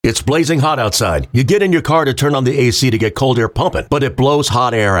It's blazing hot outside. You get in your car to turn on the AC to get cold air pumping, but it blows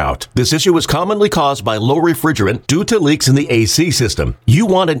hot air out. This issue is commonly caused by low refrigerant due to leaks in the AC system. You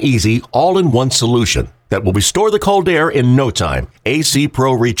want an easy, all-in-one solution that will restore the cold air in no time. AC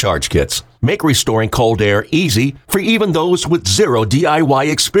Pro Recharge Kits make restoring cold air easy for even those with zero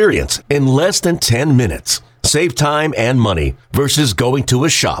DIY experience in less than 10 minutes. Save time and money versus going to a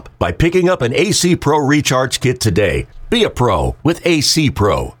shop by picking up an AC Pro Recharge Kit today. Be a pro with AC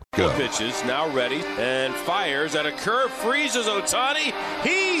Pro. Pitches now ready and fires at a curve, freezes Ohtani.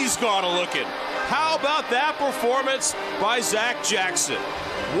 He's gone looking. How about that performance by Zach Jackson?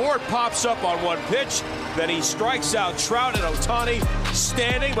 Ward pops up on one pitch, then he strikes out Trout and Ohtani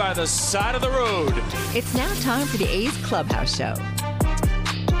standing by the side of the road. It's now time for the A's Clubhouse Show.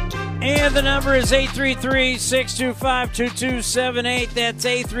 And the number is 833-625-2278. That's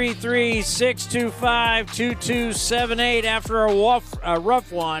 833-625-2278. After a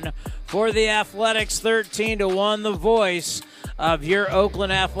rough one for the Athletics, 13-1. The voice of your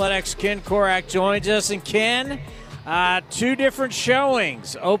Oakland Athletics, Ken Korak, joins us. And Ken, two different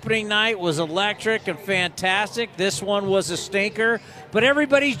showings. Opening night was electric and fantastic. This one was a stinker. But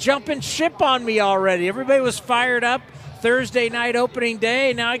everybody's jumping ship on me already. Everybody was fired up. Thursday night opening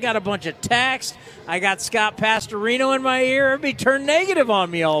day. Now I got a bunch of texts. I got Scott Pastorino in my ear. Everybody turned negative on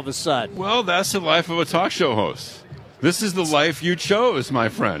me all of a sudden. Well, that's the life of a talk show host. This is the life you chose, my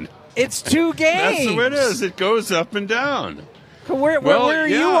friend. It's two games. That's the way it is. It goes up and down. Where are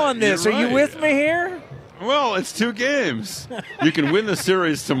you on this? Are you with me here? Well, it's two games. You can win the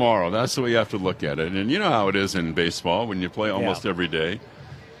series tomorrow. That's the way you have to look at it. And you know how it is in baseball when you play almost every day.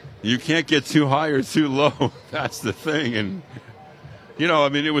 You can't get too high or too low. That's the thing. And,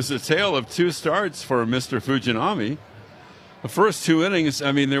 it was a tale of two starts for Mr. Fujinami. The first two innings,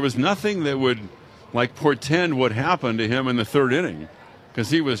 there was nothing that would, portend what happened to him in the third inning because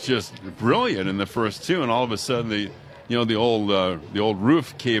he was just brilliant in the first two, and all of a sudden the old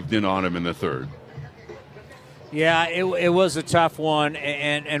roof caved in on him in the third. Yeah, it was a tough one,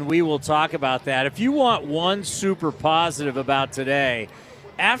 and we will talk about that. If you want one super positive about today,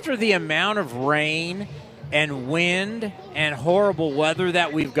 after the amount of rain and wind and horrible weather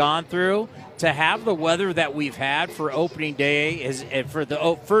that we've gone through, to have the weather that we've had for opening day for the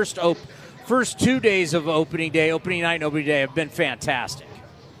first 2 days of opening day, opening night and opening day have been fantastic.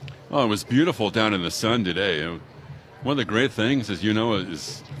 Oh, it was beautiful down in the sun today. One of the great things, as you know,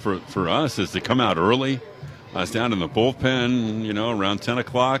 is for us is to come out early. I was down in the bullpen, around 10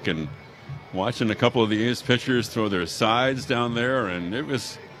 o'clock and watching a couple of the A's pitchers throw their sides down there, and it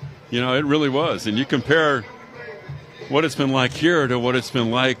was, it really was. And you compare what it's been like here to what it's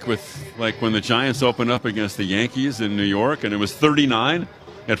been like when the Giants opened up against the Yankees in New York, and it was 39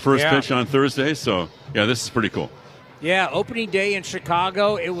 at first pitch on Thursday. So, this is pretty cool. Yeah, opening day in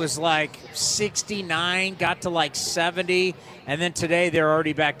Chicago, it was 69, got to 70, and then today they're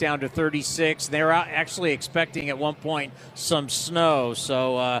already back down to 36. They were actually expecting at one point some snow,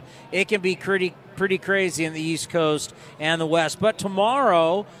 so it can be pretty crazy in the East Coast and the West. But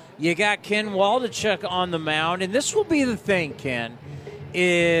tomorrow, you got Ken Waldichuk on the mound, and this will be the thing, Ken,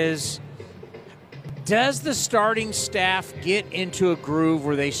 is does the starting staff get into a groove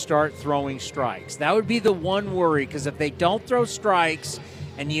where they start throwing strikes? That would be the one worry, because if they don't throw strikes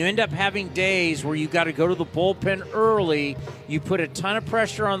and you end up having days where you got to go to the bullpen early, you put a ton of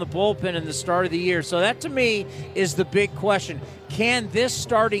pressure on the bullpen in the start of the year. So that, to me, is the big question. Can this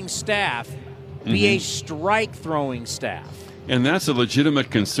starting staff be a strike-throwing staff? And that's a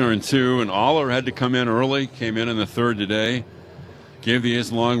legitimate concern, too. And Aller had to come in early, came in the third today. Gave the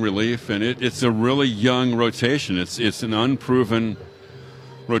A's long relief, and it's a really young rotation. It's an unproven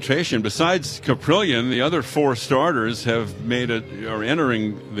rotation. Besides Caprillion, the other four starters have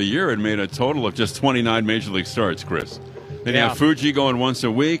entering the year had made a total of just 29 Major League starts, Chris. Then you have Fuji going once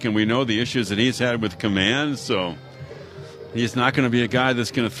a week, and we know the issues that he's had with command, so he's not going to be a guy that's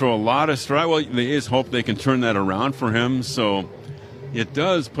going to throw a lot of strikes. Well, the A's hope they can turn that around for him, so it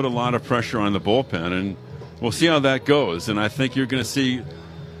does put a lot of pressure on the bullpen, and we'll see how that goes, and I think you're going to see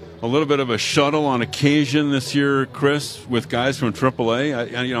a little bit of a shuttle on occasion this year, Chris, with guys from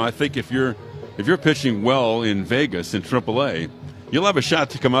AAA. I think if you're pitching well in Vegas in AAA, you'll have a shot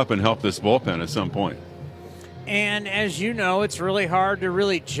to come up and help this bullpen at some point. And as you know, it's really hard to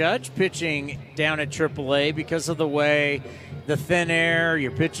really judge pitching down at AAA because of the way the thin air, you're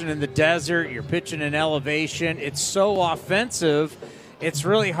pitching in the desert, you're pitching in elevation. It's so offensive. It's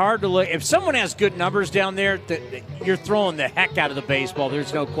really hard to look. If someone has good numbers down there, you're throwing the heck out of the baseball.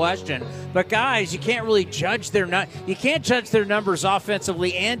 There's no question. But guys, you can't really judge you can't judge their numbers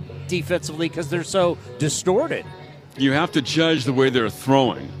offensively and defensively because they're so distorted. you have to judge the way they're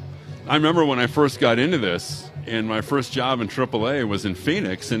throwing. I remember when I first got into this, and my first job in AAA was in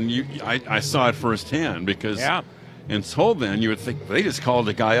Phoenix, and I saw it firsthand because until then you would think they just called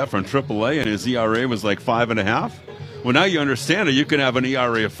a guy up from AAA and his ERA was like 5.5. Well, now you understand it. You can have an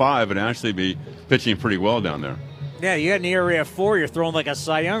ERA of 5 and actually be pitching pretty well down there. Yeah, you got an ERA of 4. You're throwing like a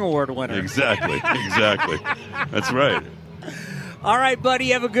Cy Young Award winner. Exactly. That's right. All right, buddy,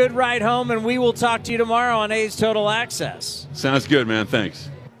 have a good ride home, and we will talk to you tomorrow on A's Total Access. Sounds good, man. Thanks.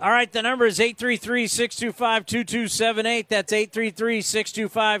 All right, the number is 833-625-2278. That's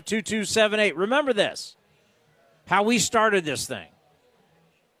 833-625-2278. Remember this, how we started this thing.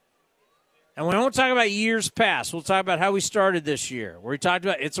 And we won't talk about years past. We'll talk about how we started this year. We talked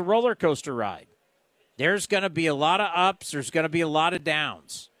about it's a roller coaster ride. There's going to be a lot of ups. There's going to be a lot of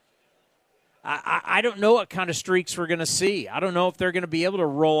downs. I don't know what kind of streaks we're going to see. I don't know if they're going to be able to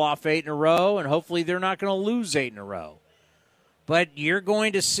roll off 8 in a row, and hopefully they're not going to lose 8 in a row. But you're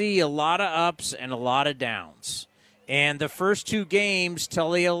going to see a lot of ups and a lot of downs. And the first 2 games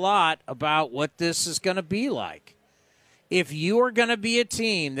tell you a lot about what this is going to be like. If you are going to be a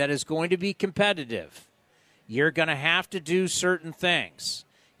team that is going to be competitive, you're going to have to do certain things.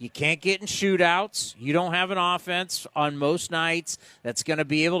 You can't get in shootouts. You don't have an offense on most nights that's going to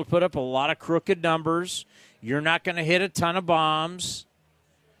be able to put up a lot of crooked numbers. You're not going to hit a ton of bombs.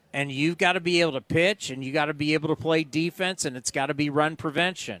 And you've got to be able to pitch, and you got to be able to play defense, and it's got to be run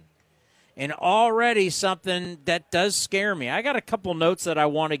prevention. And already something that does scare me. I got a couple notes that I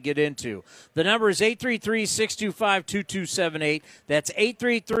want to get into. The number is 833-625-2278. That's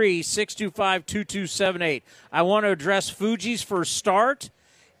 833-625-2278. I want to address Fuji's first start,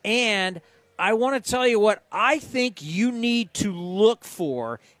 and I want to tell you what I think you need to look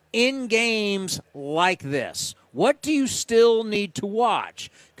for in games like this. What do you still need to watch?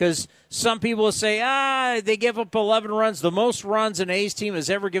 Because some people will say, they give up 11 runs, the most runs an A's team has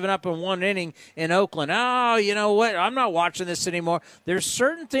ever given up in one inning in Oakland. Oh, you know what? I'm not watching this anymore. There's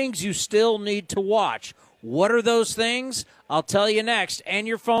certain things you still need to watch. What are those things? I'll tell you next, and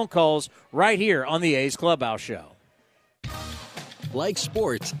your phone calls right here on the A's Clubhouse Show. Like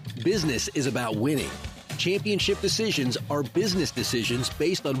sports, business is about winning. Championship decisions are business decisions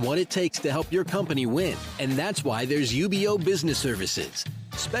based on what it takes to help your company win. And that's why there's UBO Business Services,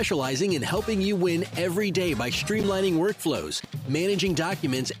 specializing in helping you win every day by streamlining workflows, managing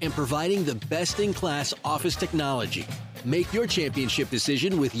documents, and providing the best-in-class office technology. Make your championship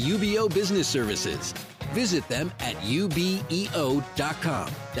decision with UBO Business Services. Visit them at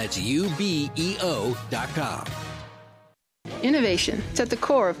ubeo.com. That's ubeo.com. Innovation is at the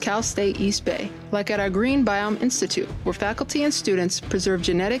core of Cal State East Bay, like at our Green Biome Institute, where faculty and students preserve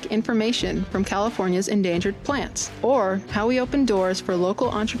genetic information from California's endangered plants, or how we open doors for local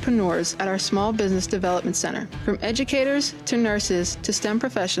entrepreneurs at our Small Business Development Center. From educators to nurses to STEM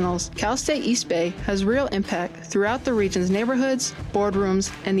professionals, Cal State East Bay has real impact throughout the region's neighborhoods,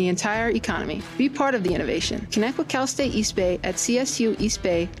 boardrooms, and the entire economy. Be part of the innovation. Connect with Cal State East Bay at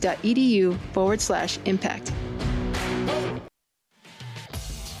csueastbay.edu/impact.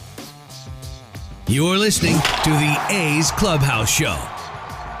 You're listening to the A's Clubhouse Show.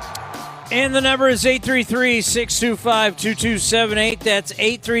 And the number is 833-625-2278. That's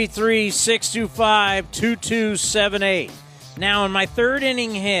 833-625-2278. Now, in my third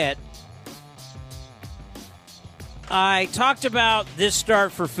inning hit, I talked about this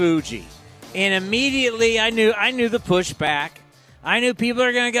start for Fuji. And immediately I knew the pushback. I knew people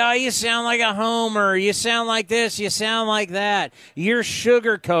are going to go, oh, you sound like a homer. You sound like this. You sound like that. You're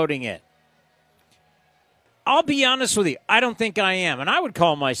sugarcoating it. I'll be honest with you. I don't think I am, and I would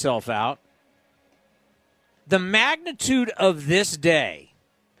call myself out. The magnitude of this day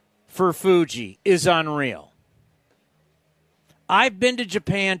for Fuji is unreal. I've been to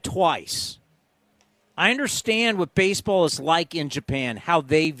Japan twice. I understand what baseball is like in Japan, how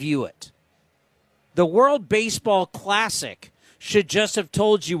they view it. The World Baseball Classic should just have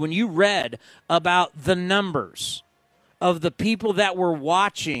told you when you read about the numbers of the people that were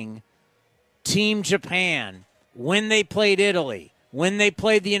watching Team Japan when they played Italy, when they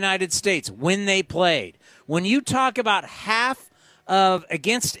played the United States, when they played. When you talk about half of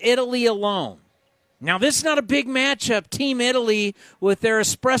against Italy alone. Now, this is not a big matchup. Team Italy with their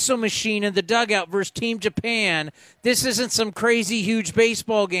espresso machine in the dugout versus Team Japan. This isn't some crazy, huge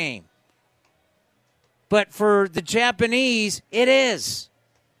baseball game. But for the Japanese, it is.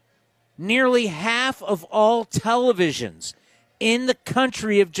 Nearly half of all televisions in the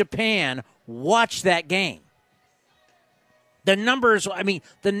country of Japan watch that game. The numbers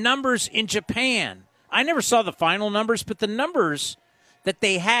in Japan, I never saw the final numbers, but the numbers that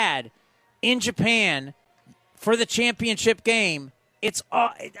they had in Japan for the championship game.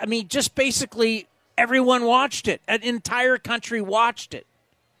 Just basically everyone watched it. An entire country watched it.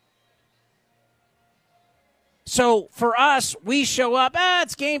 So for us, we show up,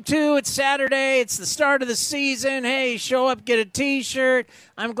 it's game 2, it's Saturday, it's the start of the season. Hey, show up, get a T-shirt.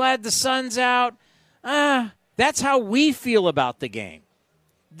 I'm glad the sun's out. That's how we feel about the game.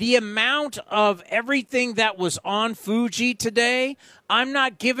 The amount of everything that was on Fuji today, I'm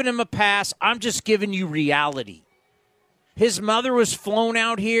not giving him a pass. I'm just giving you reality. His mother was flown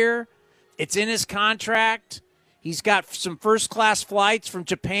out here. It's in his contract. He's got some first-class flights from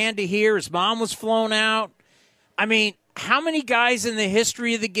Japan to here. His mom was flown out. I mean, how many guys in the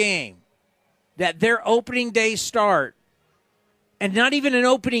history of the game that their opening day start, and not even an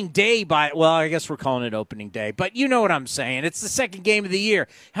opening day I guess we're calling it opening day, but you know what I'm saying. It's the second game of the year.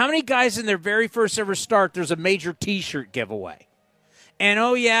 How many guys in their very first ever start, there's a major T-shirt giveaway? And,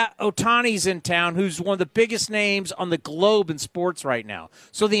 Ohtani's in town, who's one of the biggest names on the globe in sports right now.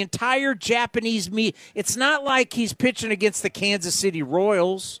 So the entire Japanese media, it's not like he's pitching against the Kansas City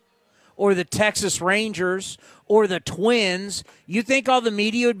Royals or the Texas Rangers or the Twins. You think all the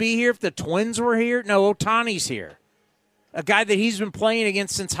media would be here if the Twins were here? No, Ohtani's here. A guy that he's been playing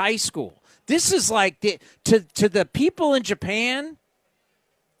against since high school. This is like, to the people in Japan,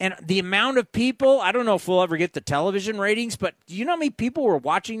 and the amount of people, I don't know if we'll ever get the television ratings, but do you know how many people were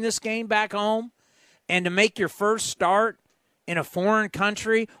watching this game back home? And to make your first start in a foreign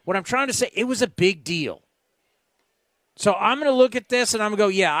country, what I'm trying to say, it was a big deal. So I'm going to look at this and I'm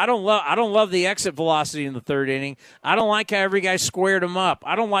going to go, I don't love the exit velocity in the third inning. I don't like how every guy squared him up.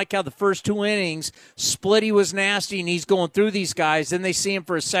 I don't like how the first 2 innings, Splitty was nasty and he's going through these guys. Then they see him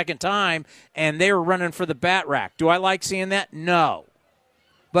for a second time and they were running for the bat rack. Do I like seeing that? No.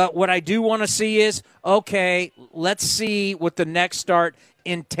 But what I do want to see is, okay, let's see what the next start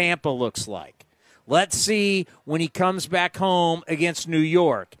in Tampa looks like. Let's see when he comes back home against New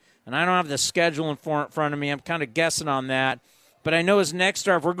York. And I don't have the schedule in front of me. I'm kind of guessing on that. But I know his next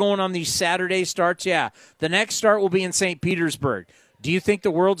start, if we're going on these Saturday starts, the next start will be in St. Petersburg. Do you think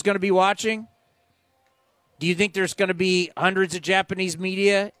the world's going to be watching? Do you think there's going to be hundreds of Japanese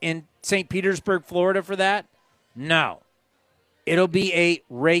media in St. Petersburg, Florida for that? No. It'll be a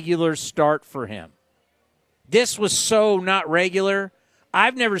regular start for him. This was so not regular.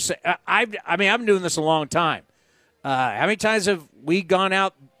 I've never said, I've been doing this a long time. How many times have we gone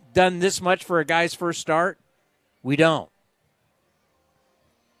out, done this much for a guy's first start? We don't.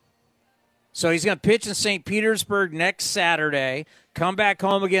 So he's going to pitch in St. Petersburg next Saturday, come back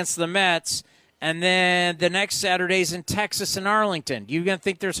home against the Mets, and then the next Saturday's in Texas and Arlington. You going to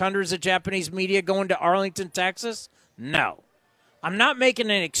think there's hundreds of Japanese media going to Arlington, Texas? No. I'm not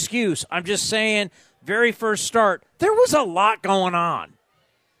making an excuse. I'm just saying, very first start, there was a lot going on.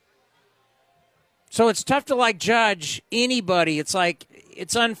 So it's tough to, judge anybody. It's like,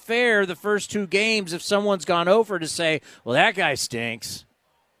 it's unfair the first 2 games if someone's gone over to say, well, that guy stinks.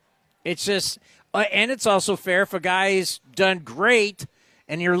 It's just, and it's also fair if a guy's done great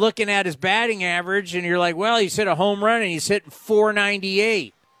and you're looking at his batting average and you're like, well, he's hit a home run and he's hitting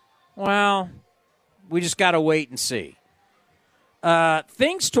 .498. Well, we just got to wait and see.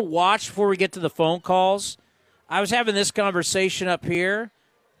 Things to watch before we get to the phone calls. I was having this conversation up here.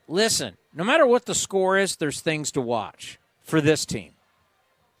 Listen, no matter what the score is, there's things to watch for this team.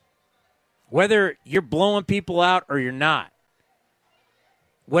 Whether you're blowing people out or you're not.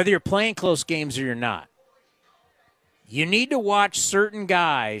 Whether you're playing close games or you're not. You need to watch certain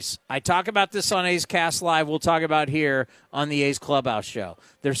guys. I talk about this on A's Cast Live. We'll talk about here on the A's Clubhouse show.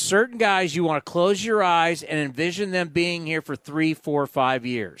 There's certain guys you want to close your eyes and envision them being here for 3, 4, 5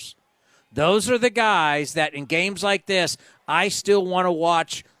 years. Those are the guys that in games like this, I still want to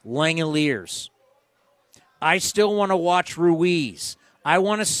watch Langoliers. I still want to watch Ruiz. I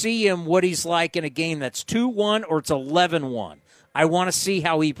want to see him what he's like in a game that's 2-1 or it's 11-1. I want to see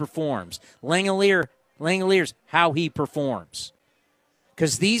how he performs. Langoliers, how he performs.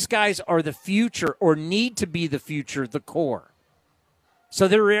 Because these guys are the future or need to be the future, the core. So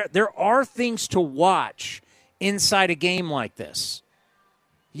there are things to watch inside a game like this.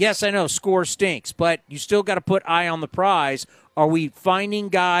 Yes, I know, score stinks, but you still got to put eye on the prize. Are we finding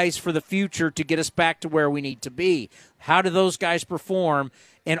guys for the future to get us back to where we need to be? How do those guys perform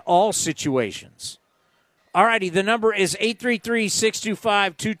in all situations? All righty, the number is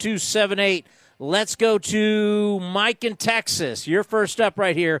 833-625-2278. Let's go to Mike in Texas. You're first up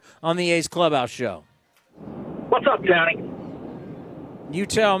right here on the A's Clubhouse show. What's up, Johnny? You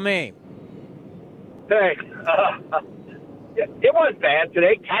tell me. Hey, it wasn't bad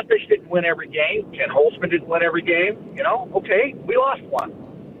today. Catfish didn't win every game. Ken Holtzman didn't win every game. Okay, we lost one.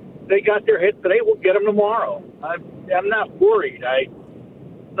 they got their hit today, we'll get them tomorrow. I'm not worried.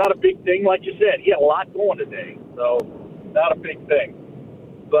 It's not a big thing, like you said. He had a lot going today, so not a big thing.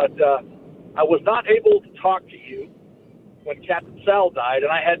 But I was not able to talk to you when Captain Sal died,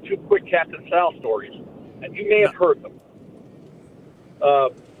 and I had 2 quick Captain Sal stories, and you may have heard them.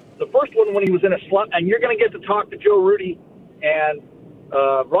 The first one when he was in a slump, and you're going to get to talk to Joe Rudy and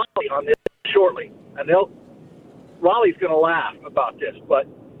Raleigh on this shortly, and Raleigh's going to laugh about this, but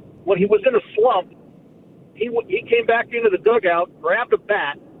when he was in a slump, he came back into the dugout, grabbed a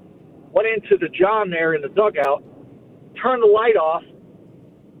bat, went into the John there in the dugout, turned the light off,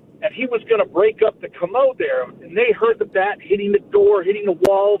 and he was going to break up the commode there. And they heard the bat hitting the door, hitting the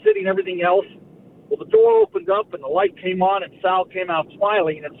walls, hitting everything else. Well, the door opened up and the light came on, and Sal came out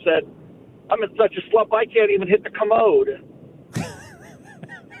smiling and said, "I'm in such a slump I can't even hit the commode."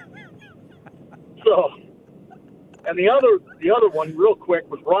 So, and the other one, real quick,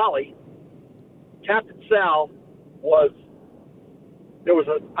 was Raleigh. Captain Sal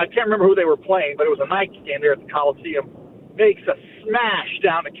I can't remember who they were playing, but it was a night game there at the Coliseum. Makes a smash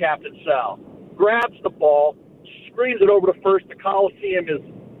down to Captain Sal, grabs the ball, screams it over to first. The Coliseum is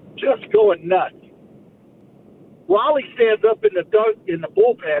just going nuts. Raleigh stands up in the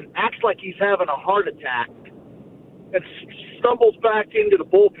bullpen, acts like he's having a heart attack, and stumbles back into the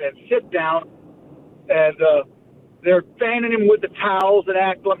bullpen, sits down, and they're fanning him with the towels and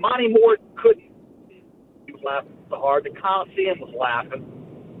act like Monty Moore couldn't. He was laughing so hard. The Coliseum was laughing.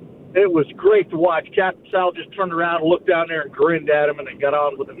 It was great to watch. Captain Sal just turned around and looked down there and grinned at him, and they got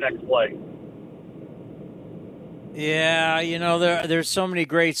on with the next play. Yeah, there's so many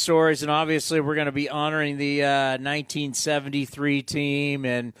great stories, and obviously we're going to be honoring the 1973 team,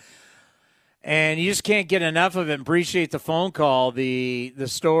 and you just can't get enough of it. And appreciate the phone call, the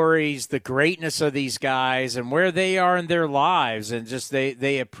stories, the greatness of these guys, and where they are in their lives, and just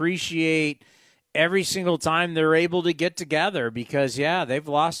they appreciate every single time they're able to get together because, they've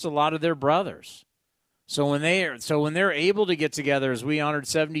lost a lot of their brothers. So when they're able to get together, as we honored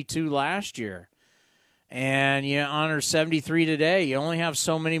 72 last year, and you honor 73 today, you only have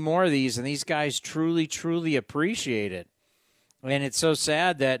so many more of these, and these guys truly, truly appreciate it. And it's so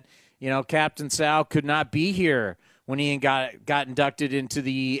sad that, Captain Sal could not be here when he got inducted into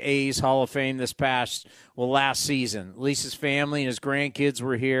the A's Hall of Fame last season. At least his family and his grandkids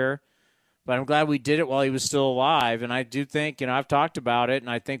were here. But I'm glad we did it while he was still alive. And I do think, I've talked about it,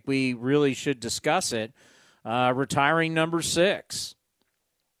 and I think we really should discuss it, retiring number 6.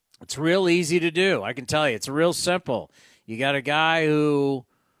 It's real easy to do. I can tell you, it's real simple. You got a guy who,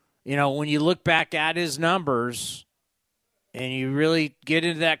 when you look back at his numbers and you really get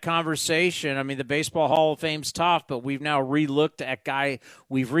into that conversation, I mean, the Baseball Hall of Fame's tough, but we've now relooked at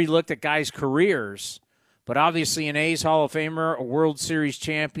guys' careers. But obviously an A's Hall of Famer, a World Series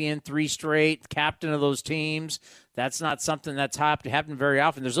champion, 3 straight, captain of those teams, that's not something that's happened very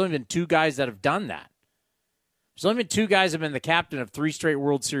often. There's only been 2 guys that have done that. There's only been 2 guys that have been the captain of 3 straight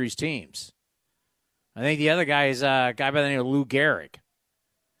World Series teams. I think the other guy is a guy by the name of Lou Gehrig.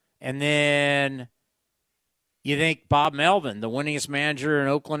 And then you think Bob Melvin, the winningest manager in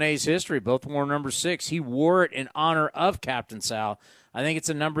Oakland A's history, both wore number 6. He wore it in honor of Captain Sal. I think it's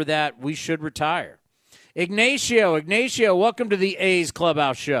a number that we should retire. Ignacio, welcome to the A's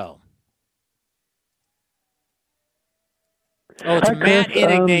Clubhouse Show. Oh, it's Matt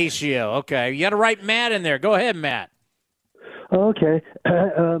and Ignacio. Okay, you got to write Matt in there. Go ahead, Matt. Okay.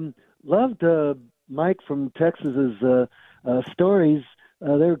 Loved Mike from Texas's stories.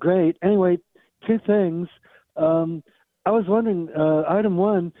 They're great. Anyway, 2 things. I was wondering, item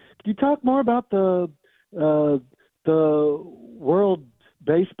 1, could you talk more about the World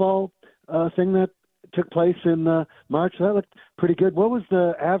Baseball thing that took place in March? That looked pretty good. What was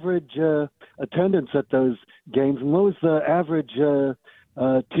the average attendance at those games, and what was the average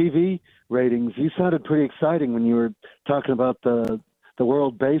TV ratings? You sounded pretty exciting when you were talking about the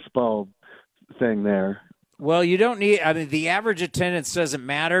World Baseball thing there. Well, you don't need – I mean, the average attendance doesn't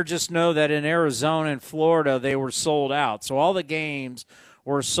matter. Just know that in Arizona and Florida, they were sold out. So all the games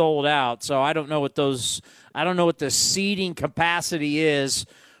were sold out. So I don't know what the seating capacity is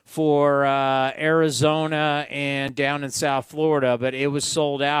for Arizona and down in South Florida, but it was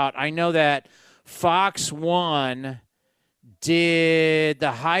sold out. I know that Fox 1 did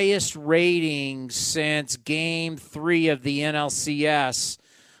the highest ratings since Game 3 of the NLCS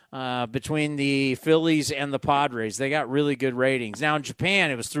between the Phillies and the Padres. They got really good ratings. Now, in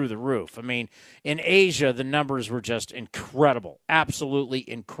Japan, it was through the roof. I mean, in Asia, the numbers were just incredible, absolutely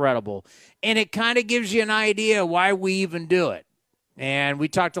incredible. And it kind of gives you an idea why we even do it. And we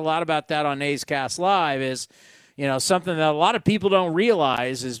talked a lot about that on A's Cast Live is, something that a lot of people don't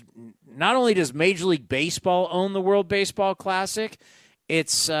realize is not only does Major League Baseball own the World Baseball Classic,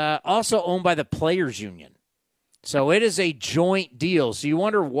 it's also owned by the Players Union. So it is a joint deal. So you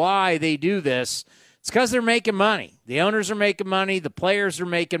wonder why they do this. It's because they're making money. The owners are making money. The players are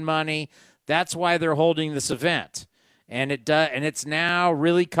making money. That's why they're holding this event. And it's now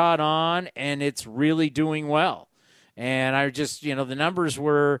really caught on, and it's really doing well. And I just, the numbers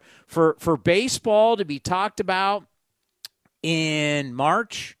were for baseball to be talked about in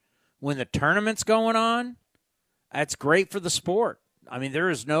March when the tournament's going on. That's great for the sport. I mean,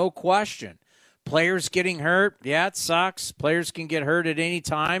 there is no question. Players getting hurt, yeah, it sucks. Players can get hurt at any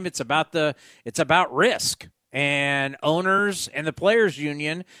time. It's about risk. And owners and the Players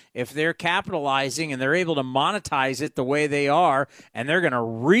Union, if they're capitalizing and they're able to monetize it the way they are, and they're going to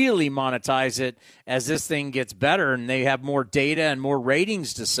really monetize it as this thing gets better and they have more data and more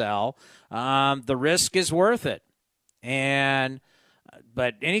ratings to sell, the risk is worth it.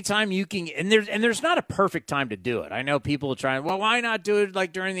 But anytime you can, and there's not a perfect time to do it. I know people are trying, well, why not do it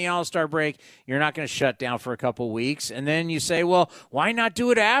like during the All-Star break? You're not going to shut down for a couple of weeks. And then you say, well, why not do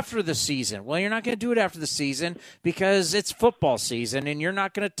it after the season? Well, you're not going to do it after the season because it's football season, and you're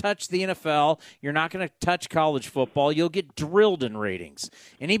not going to touch the NFL. You're not going to touch college football. You'll get drilled in ratings.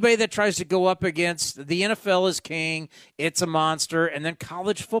 Anybody that tries to go up against the NFL is king. It's a monster. And then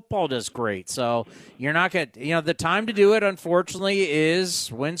college football does great. So you're not going to, the time to do it, unfortunately, is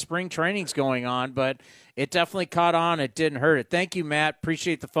when spring training's going on, but it definitely caught on. It didn't hurt it. Thank you, Matt.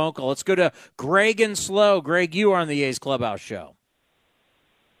 Appreciate the phone call. Let's go to Greg and Slow. Greg, you are on the A's Clubhouse show.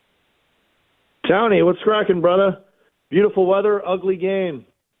 Townie, what's cracking, brother? Beautiful weather, ugly game.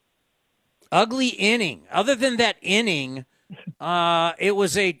 Ugly inning. Other than that inning, it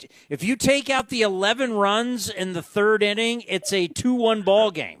was if you take out the 11 runs in the third inning, it's a 2-1 ball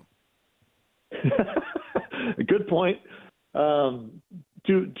game. Good point.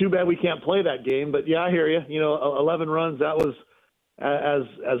 Too bad we can't play that game, but yeah, I hear you. 11 runs, that was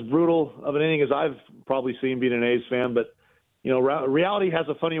as brutal of an inning as I've probably seen being an A's fan, but reality has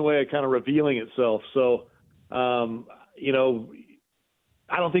a funny way of kind of revealing itself. So, I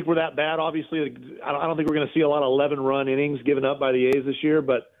don't think we're that bad. Obviously, I don't think we're going to see a lot of 11-run innings given up by the A's this year,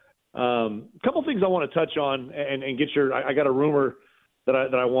 but a couple things I want to touch on and get I got a rumor that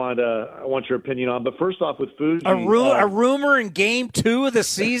I want your opinion on. But first off, with Fuji, a rumor in Game 2 of the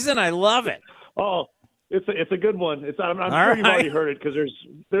season. I love it. Oh, it's a good one. I'm sure you've already heard it because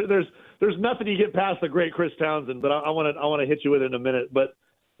there's nothing you get past the great Chris Townsend. But I want to hit you with it in a minute. But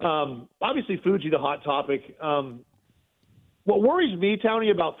obviously Fuji, the hot topic. What worries me,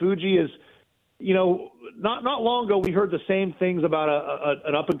 Townie, about Fuji is, not long ago we heard the same things about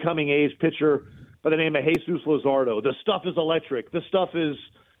an up and coming A's pitcher by the name of Jesus Luzardo. The stuff is electric. The stuff is,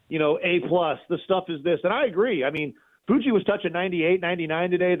 A+. The stuff is this. And I agree. I mean, Fuji was touching 98,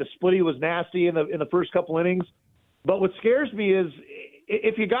 99 today. The splitty was nasty in the first couple innings. But what scares me is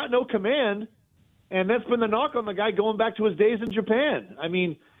if you got no command, and that's been the knock on the guy going back to his days in Japan. I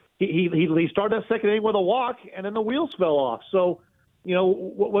mean, he started that second inning with a walk, and then the wheels fell off. So,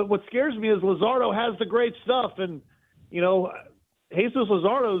 what scares me is Luzardo has the great stuff, and, Jesus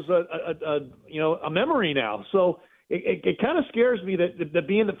Luzardo's a memory now. So it kind of scares me that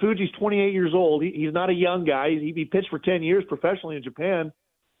being that Fuji's 28 years old, he's not a young guy. He pitched for 10 years professionally in Japan.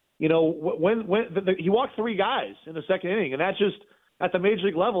 He walked 3 guys in the second inning, and that just at the major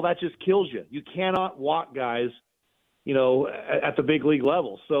league level, that just kills you. You cannot walk guys, at the big league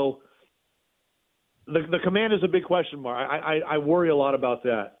level. So the command is a big question mark. I worry a lot about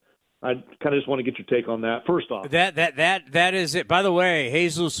that. I kind of just want to get your take on that. First off, that is it. By the way,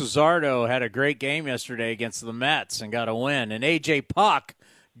 Jesus Luzardo had a great game yesterday against the Mets and got a win, and AJ Puck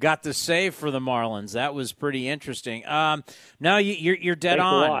got the save for the Marlins. That was pretty interesting. No, you're dead Thanks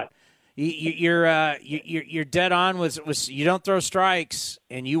on. A lot. You're dead on. Was you don't throw strikes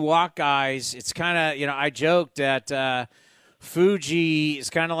and you walk guys. It's kind of I joked that. Fuji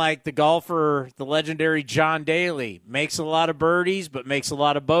is kind of like the golfer, the legendary John Daly. Makes a lot of birdies, but makes a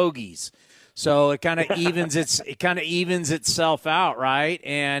lot of bogeys. So it kind of evens itself out, right?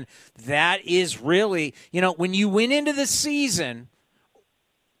 And that is really, when you went into the season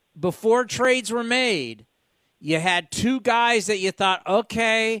before trades were made, you had 2 guys that you thought,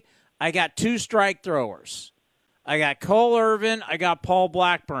 okay, I got 2 strike throwers. I got Cole Irvin. I got Paul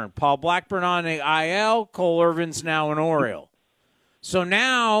Blackburn. Paul Blackburn on the IL. Cole Irvin's now an Oriole. So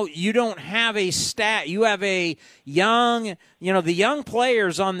now you don't have a stat. You have a young, the young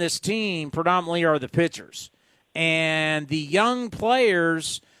players on this team predominantly are the pitchers. And the young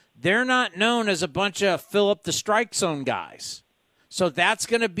players, they're not known as a bunch of fill up the strike zone guys. So that's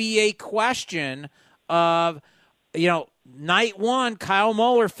going to be a question of, night one, Kyle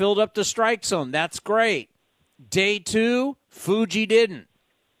Muller filled up the strike zone. That's great. Day two, Fuji didn't.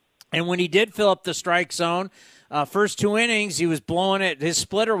 And when he did fill up the strike zone, first 2 innings, he was blowing it. His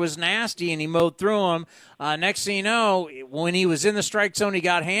splitter was nasty, and he mowed through him. Next thing you know, when he was in the strike zone, he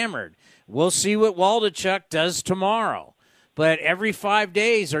got hammered. We'll see what Waldachuk does tomorrow. But every 5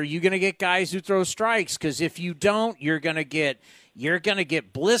 days, are you going to get guys who throw strikes? Because if you don't, you're going to get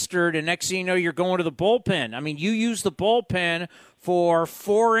blistered, and next thing you know, you're going to the bullpen. I mean, you use the bullpen for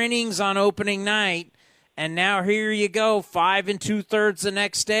 4 innings on opening night, and now here you go, 5 2/3 the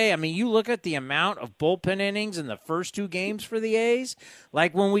next day. I mean, you look at the amount of bullpen innings in the first 2 games for the A's.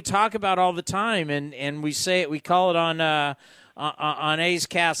 Like when we talk about all the time, and we say it, we call it on A's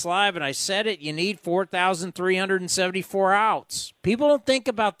Cast Live, and I said it, you need 4,374 outs. People don't think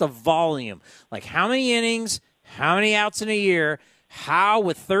about the volume. Like how many innings, how many outs in a year, how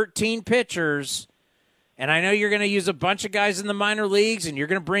with 13 pitchers. And I know you're going to use a bunch of guys in the minor leagues, and you're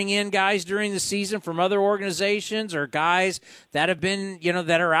going to bring in guys during the season from other organizations or guys that have been,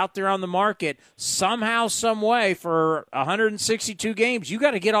 that are out there on the market. Somehow, some way, for 162 games, you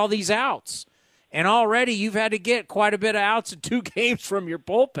got to get all these outs. And already you've had to get quite a bit of outs in 2 games from your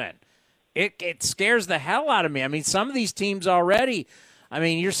bullpen. It scares the hell out of me. I mean, some of these teams already,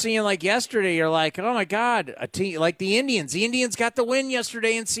 you're seeing like yesterday, you're like, oh, my God, a team like the Indians. The Indians got the win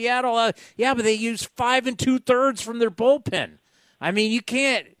yesterday in Seattle. Yeah, but they used 5 2/3 from their bullpen. I mean, you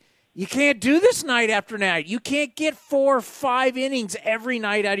can't do this night after night. You can't get 4 or 5 innings every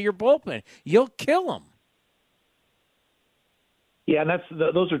night out of your bullpen. You'll kill them. Yeah, and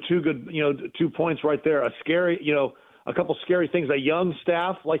those are 2 good, 2 points right there. A couple scary things. A young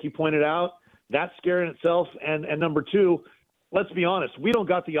staff, like you pointed out, that's scary in itself. And number 2, let's be honest, we don't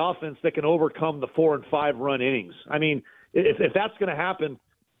got the offense that can overcome the 4 and 5 run innings. I mean, if that's going to happen,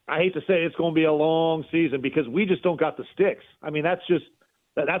 I hate to say it's going to be a long season because we just don't got the sticks. I mean, that's just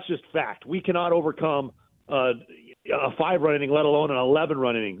fact. We cannot overcome a 5 run inning, let alone an 11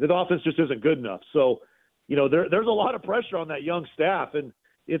 run inning. The offense just isn't good enough. So, there's a lot of pressure on that young staff, and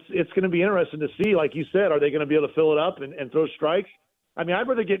it's going to be interesting to see, like you said, are they going to be able to fill it up and throw strikes? I mean, I'd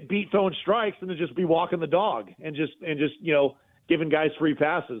rather get beat throwing strikes than to just be walking the dog and just giving guys free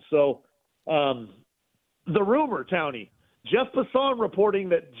passes. So the rumor, Townie, Jeff Passan reporting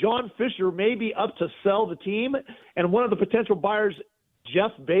that John Fisher may be up to sell the team, and one of the potential buyers,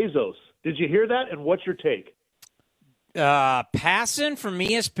 Jeff Bezos. Did you hear that, and what's your take? Passan from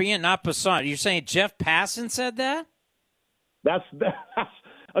ESPN, not Passan. You're saying Jeff Passan said that? That's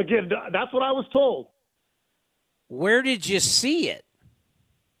again, that's what I was told. Where did you see it?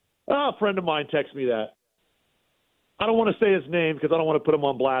 A friend of mine texted me that. I don't want to say his name because I don't want to put him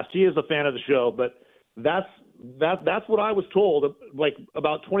on blast. He is a fan of the show, but that's what I was told, like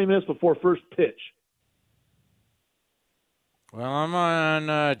about 20 minutes before first pitch. Well, I'm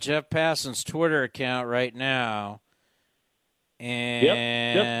on Jeff Passan's Twitter account right now. And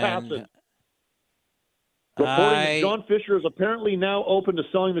yep, Jeff Passan. Reporting that John Fisher is apparently now open to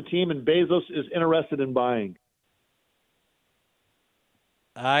selling the team, and Bezos is interested in buying.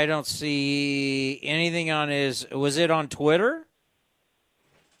 I don't see anything on his. Was it on Twitter?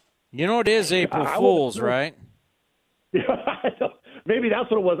 You know it is April Fool's, right? Maybe that's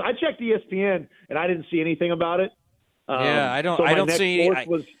what it was. I checked ESPN and I didn't see anything about it. Yeah, I don't see.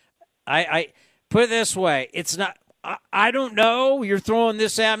 I put it this way: it's not. I don't know. You're throwing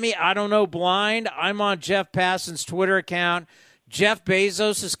this at me. I don't know blind. I'm on Jeff Passan's Twitter account. Jeff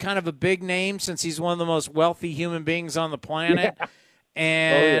Bezos is kind of a big name since he's one of the most wealthy human beings on the planet. Yeah.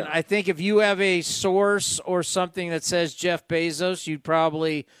 And I think if you have a source or something that says Jeff Bezos, you'd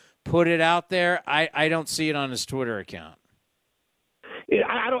probably put it out there. I don't see it on his Twitter account.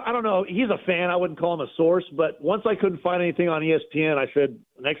 I don't know. He's a fan. I wouldn't call him a source. But once I couldn't find anything on ESPN, I said,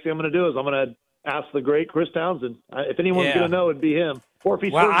 the next thing I'm going to do is I'm going to ask the great Chris Townsend. If anyone's going to know, it'd be him. Or if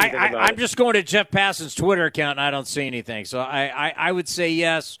he's I'm just going to Jeff Passan's Twitter account, and I don't see anything. So I would say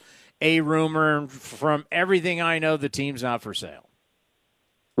yes, a rumor. From everything I know, the team's not for sale.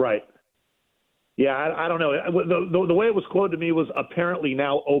 Right. Yeah, I don't know. The way it was quoted to me was apparently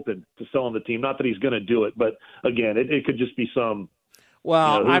now open to selling the team. Not that he's going to do it, but again, it could just be some.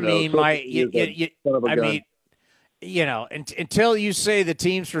 Well, until you say the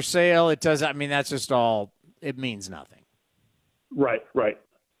team's for sale, it does. I mean, that's just all. It means nothing. Right.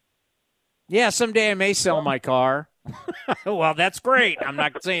 Yeah, someday I may sell my car. Well, that's great. I'm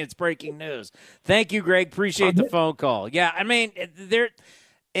not saying it's breaking news. Thank you, Greg. Appreciate the phone call. Yeah, I mean,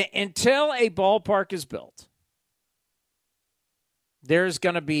 until a ballpark is built, there's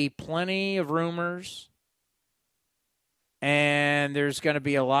going to be plenty of rumors, and there's going to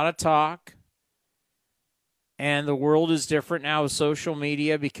be a lot of talk, And the world is different now with social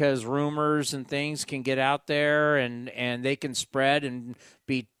media because rumors and things can get out there and they can spread and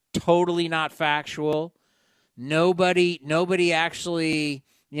be totally not factual. Nobody actually,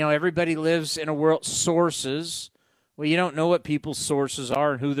 everybody lives in a world, sources. Well, you don't know what people's sources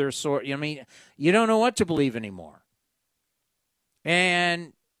are and who their source. You don't know what to believe anymore.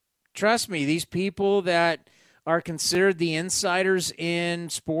 And trust me, these people that are considered the insiders in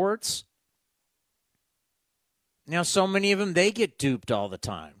sports, so many of them, they get duped all the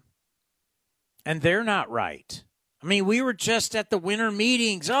time. And they're not right. We were just at the winter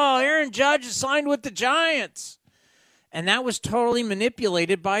meetings. Oh, Aaron Judge is signed with the Giants. And that was totally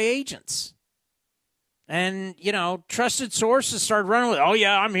manipulated by agents. And, trusted sources started running with, oh,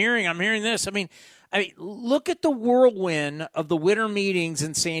 yeah, I'm hearing this. Look at the whirlwind of the winter meetings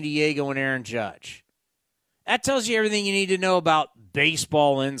in San Diego and Aaron Judge. That tells you everything you need to know about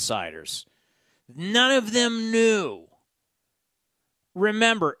baseball insiders. None of them knew.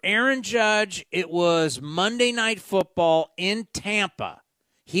 Remember, Aaron Judge, it was Monday Night Football in Tampa.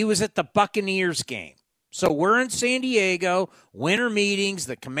 He was at the Buccaneers game. So we're in San Diego, winter meetings,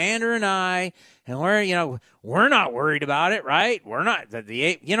 the commander and I, and we're not worried about it, right? We're not.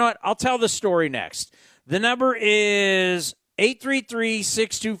 You know what? I'll tell the story next. The number is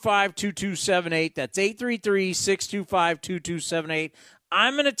 833-625-2278. That's 833-625-2278.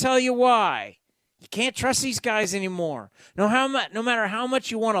 I'm going to tell you why. You can't trust these guys anymore. No matter how much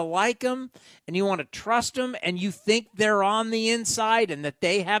you want to like them and you want to trust them and you think they're on the inside and that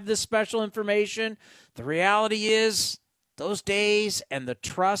they have this special information, the reality is those days and the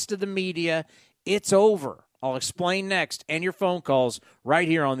trust of the media, it's over. I'll explain next and your phone calls right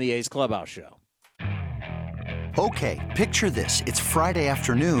here on the A's Clubhouse Show. Okay, picture this. It's Friday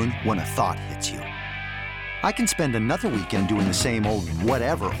afternoon when a thought hits you. I can spend another weekend doing the same old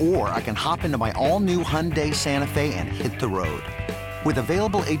whatever, or I can hop into my all-new Hyundai Santa Fe and hit the road. With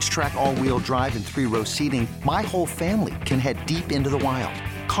available H-Track all-wheel drive and 3-row seating, my whole family can head deep into the wild.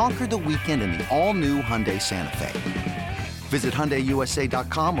 Conquer the weekend in the all-new Hyundai Santa Fe. Visit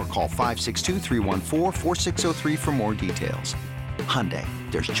HyundaiUSA.com or call 562-314-4603 for more details. Hyundai,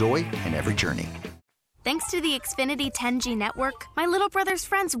 there's joy in every journey. Thanks to the Xfinity 10G network, my little brother's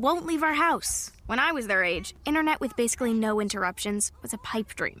friends won't leave our house. When I was their age, internet with basically no interruptions was a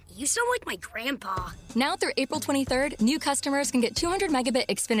pipe dream. You sound like my grandpa. Now through April 23rd, new customers can get 200 megabit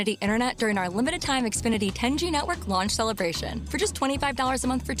Xfinity internet during our limited time Xfinity 10G network launch celebration for just $25 a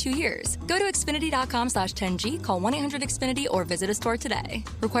month for 2 years. Go to Xfinity.com/10G, call 1-800-XFINITY, or visit a store today.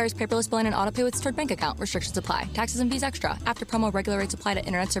 Requires paperless billing and autopay with stored bank account. Restrictions apply. Taxes and fees extra. After promo, regular rates apply to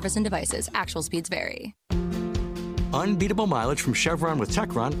internet service and devices. Actual speeds vary. Unbeatable mileage from Chevron with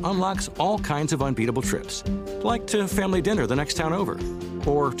Techron unlocks all kinds of unbeatable trips. Like to family dinner the next town over.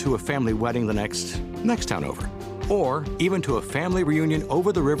 Or to a family wedding the next town over. Or even to a family reunion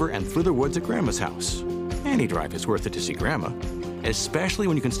over the river and through the woods at Grandma's house. Any drive is worth it to see Grandma. Especially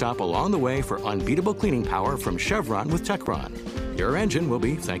when you can stop along the way for unbeatable cleaning power from Chevron with Techron. Your engine will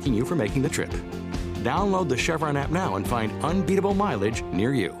be thanking you for making the trip. Download the Chevron app now and find unbeatable mileage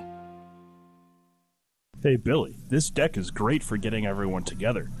near you. Hey, Billy, this deck is great for getting everyone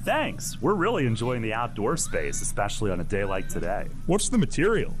together. Thanks. We're really enjoying the outdoor space, especially on a day like today. What's the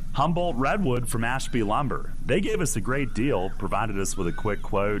material? Humboldt Redwood from Ashby Lumber. They gave us a great deal, provided us with a quick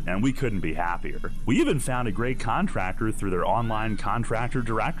quote, and we couldn't be happier. We even found a great contractor through their online contractor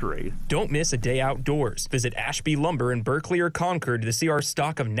directory. Don't miss a day outdoors. Visit Ashby Lumber in Berkeley or Concord to see our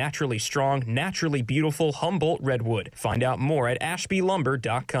stock of naturally strong, naturally beautiful Humboldt Redwood. Find out more at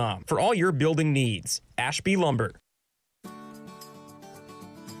ashbylumber.com for all your building needs. Ashby Lumber.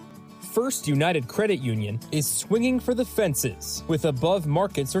 First United Credit Union is swinging for the fences with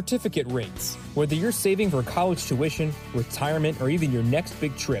above-market certificate rates. Whether you're saving for college tuition, retirement, or even your next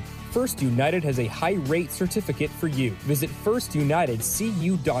big trip, First United has a high-rate certificate for you. Visit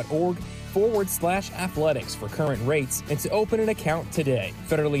firstunitedcu.org/athletics for current rates and to open an account today.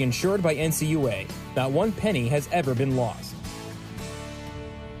 Federally insured by NCUA. Not one penny has ever been lost.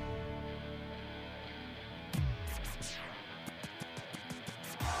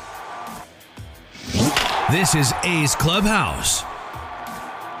 This is A's Clubhouse.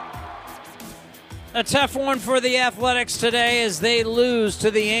 A tough one for the Athletics today as they lose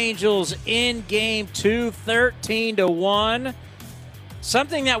to the Angels in Game 2, 13-1.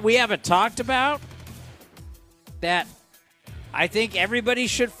 Something that we haven't talked about that I think everybody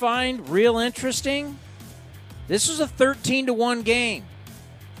should find real interesting. This was a 13-1 game.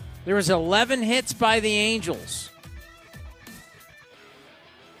 There was 11 hits by the Angels.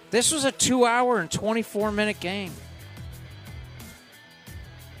 This was a 2-hour and 24-minute game.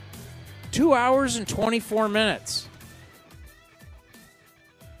 2 hours and 24 minutes.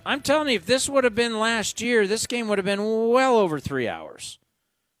 I'm telling you, if this would have been last year, this game would have been well over 3 hours.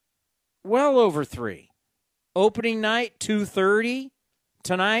 Well over 3. Opening night, 2:30.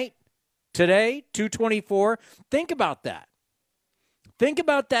 Today, 2:24. Think about that. Think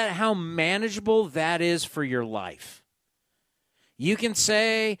about that, how manageable that is for your life. You can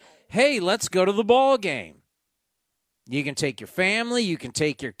say, hey, let's go to the ball game. You can take your family. You can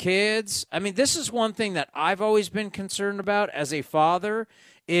take your kids. I mean, this is one thing that I've always been concerned about as a father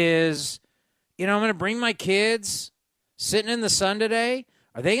is, I'm going to bring my kids sitting in the sun today.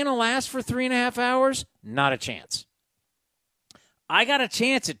 Are they going to last for 3.5 hours? Not a chance. I got a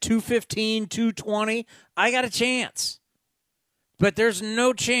chance at 2:15, 2:20. I got a chance. But there's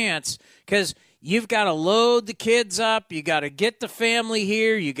no chance because you've got to load the kids up. You got to get the family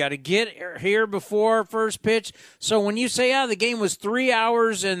here. You got to get here before first pitch. So when you say, the game was 3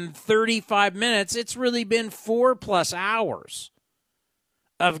 hours and 35 minutes, it's really been 4+ hours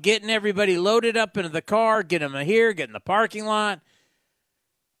of getting everybody loaded up into the car, getting them here, getting the parking lot.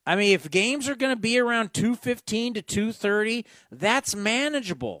 I mean, if games are going to be around 2:15 to 2:30, that's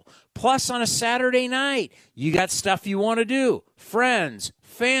manageable. Plus, on a Saturday night, you got stuff you want to do. Friends,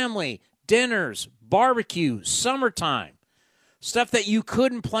 family, dinners, barbecue, summertime. Stuff that you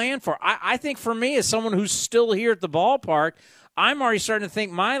couldn't plan for. I think for me, as someone who's still here at the ballpark, I'm already starting to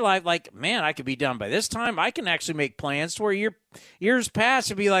think my life, like, man, I could be done by this time. I can actually make plans to where years past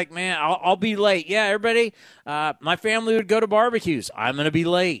would be like, man, I'll be late. Yeah, everybody, my family would go to barbecues. I'm going to be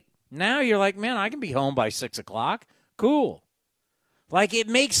late. Now you're like, man, I can be home by 6 o'clock. Cool. Like, it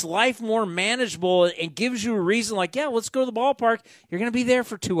makes life more manageable and gives you a reason, like, yeah, let's go to the ballpark. You're going to be there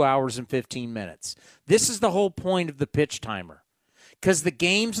for 2 hours and 15 minutes. This is the whole point of the pitch timer. Because the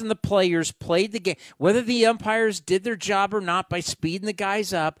games and the players played the game. Whether the umpires did their job or not by speeding the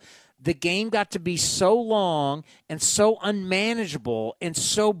guys up, the game got to be so long and so unmanageable and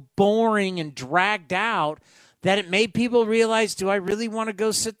so boring and dragged out that it made people realize, do I really want to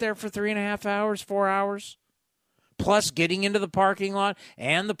go sit there for 3.5 hours, 4 hours? Plus getting into the parking lot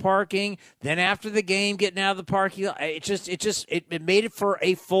and the parking, then after the game, getting out of the parking lot. It made it for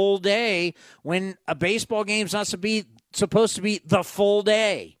a full day when a baseball game's not supposed to be the full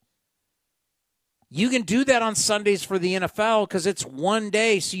day. You can do that on Sundays for the NFL because it's one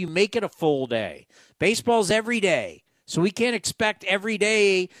day, so you make it a full day. Baseball's every day, so we can't expect every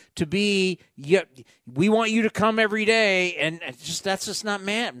day to be. We want you to come every day, and that's just not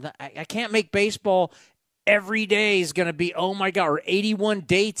man. I can't make baseball every day is going to be, oh my God, or 81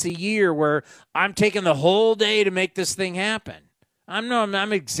 dates a year where I'm taking the whole day to make this thing happen.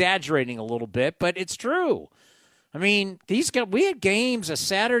 I'm exaggerating a little bit, but it's true. I mean, we had games. A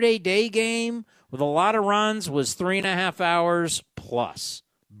Saturday day game with a lot of runs was 3.5 hours plus.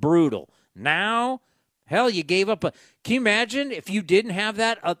 Brutal. Now, hell, you gave up can you imagine if you didn't have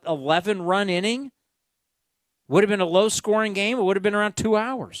that 11-run inning? Would have been a low-scoring game. It would have been around 2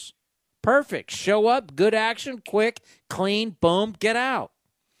 hours. Perfect. Show up, good action, quick, clean, boom, get out.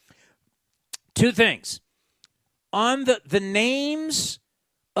 Two things. On the names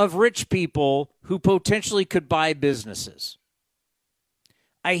of rich people who potentially could buy businesses.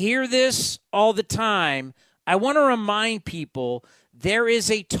 I hear this all the time. I want to remind people there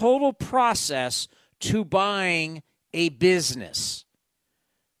is a total process to buying a business,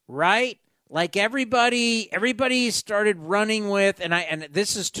 right? Like everybody started running with, and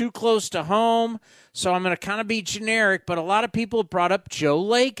this is too close to home, so I'm going to kind of be generic, but a lot of people brought up Joe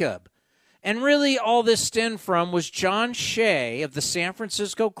Lacob. And really all this stemmed from was John Shea of the San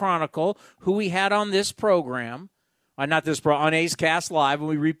Francisco Chronicle, who we had on this program, on A's Cast Live, and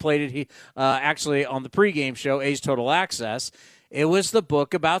we replayed it actually on the pregame show, A's Total Access. It was the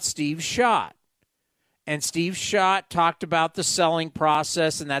book about Steve Schott. And Steve Schott talked about the selling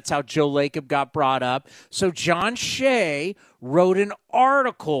process, and that's how Joe Lacob got brought up. So John Shea wrote an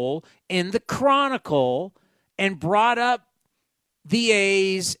article in the Chronicle and brought up the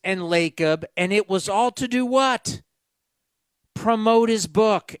A's and Lacob, and it was all to do what? Promote his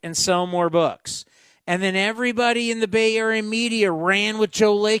book and sell more books. And then everybody in the Bay Area media ran with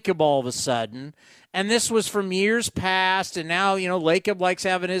Joe Lacob all of a sudden. And this was from years past, and now, Lacob likes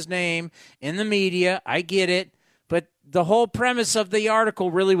having his name in the media. I get it. But the whole premise of the article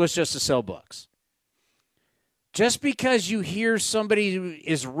really was just to sell books. Just because you hear somebody who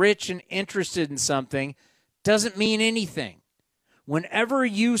is rich and interested in something doesn't mean anything. Whenever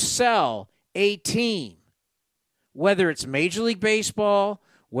you sell a team, whether it's Major League Baseball,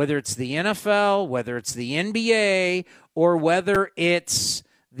 whether it's the NFL, whether it's the NBA, or whether it's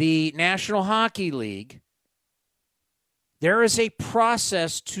the National Hockey League, There is a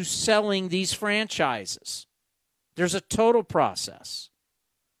process to selling these franchises. There's a total process.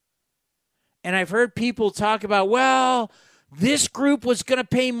 And I've heard people talk about, well, this group was going to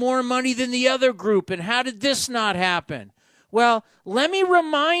pay more money than the other group, and how did this not happen? Well, let me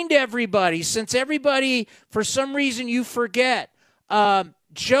remind everybody, since everybody, for some reason, you forget, Joe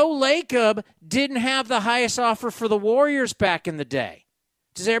Lacob didn't have the highest offer for the Warriors back in the day.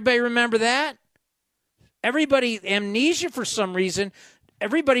 Does everybody remember that? Everybody, amnesia for some reason,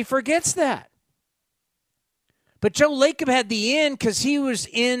 everybody forgets that. But Joe Lacob had the in because he was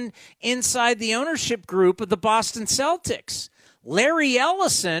inside the ownership group of the Boston Celtics. Larry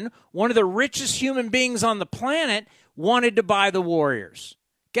Ellison, one of the richest human beings on the planet, wanted to buy the Warriors.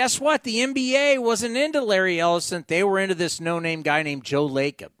 Guess what? The NBA wasn't into Larry Ellison. They were into this no-name guy named Joe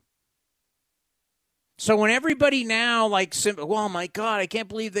Lacob. So when everybody now, oh, my God, I can't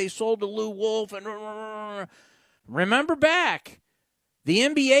believe they sold to Lou Wolf. And remember back, the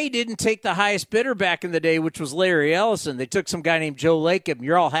NBA didn't take the highest bidder back in the day, which was Larry Ellison. They took some guy named Joe Lacob, and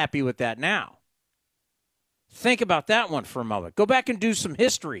you're all happy with that now. Think about that one for a moment. Go back and do some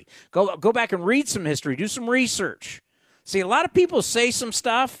history. Go back and read some history. Do some research. See, a lot of people say some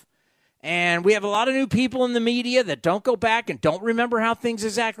stuff, and we have a lot of new people in the media that don't go back and don't remember how things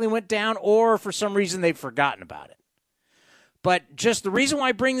exactly went down, or for some reason they've forgotten about it. But just the reason why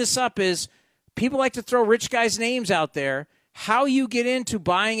I bring this up is people like to throw rich guys' names out there. How you get into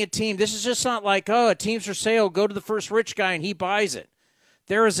buying a team, this is just not like, oh, a team's for sale, go to the first rich guy and he buys it.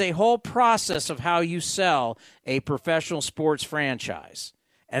 There is a whole process of how you sell a professional sports franchise.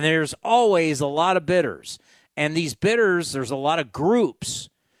 And there's always a lot of bidders. And these bidders, there's a lot of groups.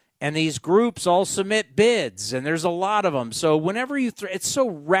 And these groups all submit bids, and there's a lot of them. So whenever you it's so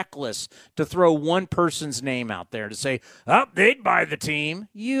reckless to throw one person's name out there to say, oh, they'd buy the team.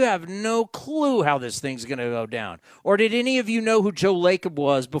 You have no clue how this thing's going to go down. Or did any of you know who Joe Lacob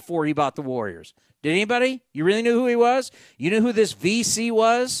was before he bought the Warriors? Did anybody? You really knew who he was? You knew who this VC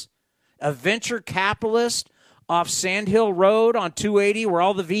was? A venture capitalist off Sand Hill Road on 280 where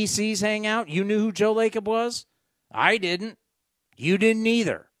all the VCs hang out? You knew who Joe Lacob was? I didn't. You didn't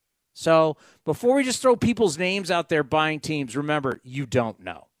either. So before we just throw people's names out there buying teams, remember, you don't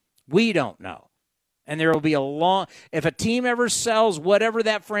know. We don't know. And there will be if a team ever sells whatever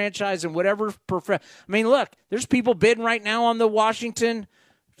that franchise and whatever, look, there's people bidding right now on the Washington,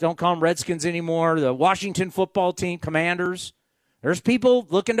 don't call them Redskins anymore, the Washington football team, Commanders. There's people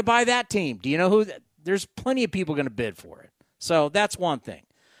looking to buy that team. Do you know who? There's plenty of people going to bid for it. So that's one thing.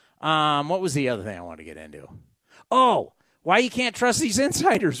 What was the other thing I wanted to get into? Oh, why you can't trust these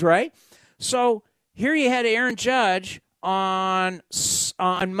insiders, right? So here you had Aaron Judge on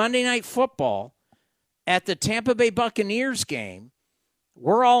Monday Night Football at the Tampa Bay Buccaneers game.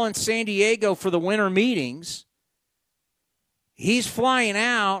 We're all in San Diego for the winter meetings. He's flying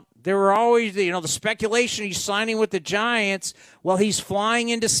out. There were always, the speculation he's signing with the Giants. Well, he's flying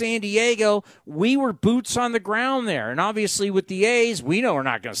into San Diego. We were boots on the ground there. And obviously with the A's, we know we're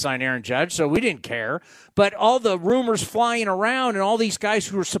not going to sign Aaron Judge, so we didn't care. But all the rumors flying around and all these guys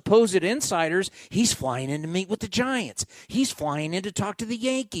who are supposed insiders, he's flying in to meet with the Giants. He's flying in to talk to the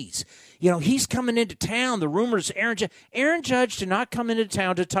Yankees. He's coming into town. The rumors, Aaron Judge did not come into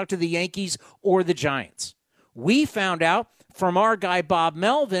town to talk to the Yankees or the Giants. We found out from our guy Bob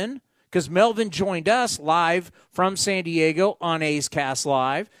Melvin, because Melvin joined us live from San Diego on A's Cast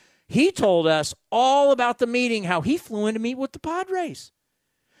Live. He told us all about the meeting, how he flew in to meet with the Padres.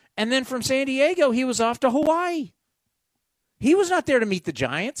 And then from San Diego, he was off to Hawaii. He was not there to meet the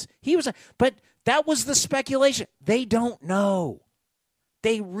Giants. But that was the speculation. They don't know.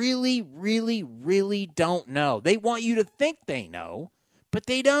 They really, really, really don't know. They want you to think they know, but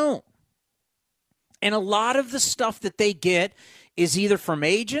they don't. And a lot of the stuff that they get is either from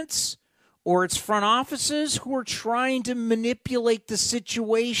agents or it's front offices who are trying to manipulate the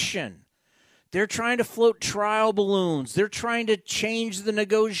situation. They're trying to float trial balloons. They're trying to change the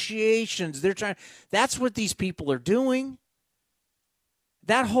negotiations. That's what these people are doing.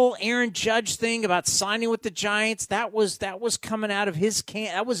 That whole Aaron Judge thing about signing with the Giants, that was coming out of his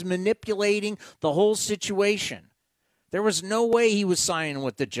camp. That was manipulating the whole situation. There was no way he was signing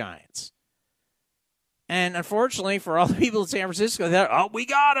with the Giants. And unfortunately, for all the people in San Francisco, they thought, oh, we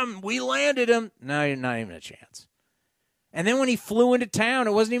got him. We landed him. No, not even a chance. And then when he flew into town,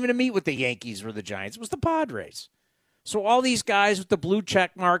 it wasn't even to meet with the Yankees or the Giants. It was the Padres. So all these guys with the blue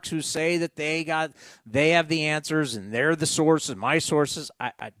check marks who say that they have the answers and they're the sources, my sources,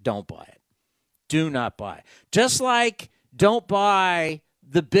 I don't buy it. Do not buy. Just like don't buy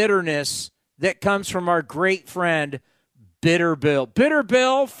the bitterness that comes from our great friend, Bitter Bill. Bitter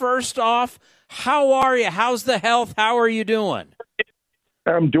Bill, first off, How are you? How's the health? How are you doing?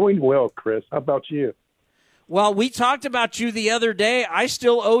 I'm doing well, Chris. How about you? Well, we talked about you the other day. I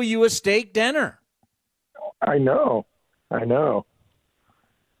still owe you a steak dinner. I know. And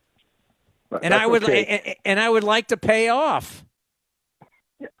I would like to pay off.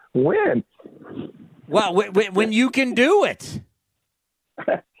 When? Well, when you can do it.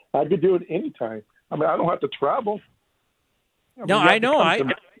 I could do it anytime. I mean, I don't have to travel. I know.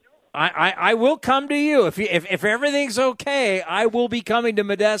 I will come to you if everything's okay. I will be coming to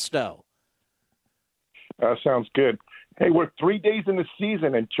Modesto. That sounds good. Hey, we're 3 days in the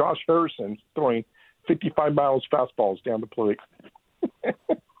season, and Josh Harrison's throwing 55 miles fastballs down the plate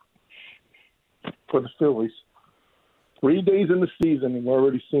for the Phillies. 3 days in the season, and we're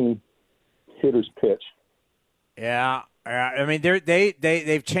already seeing hitters pitch. Yeah, I mean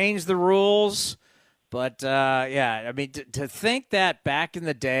they've changed the rules. But, I mean, to think that back in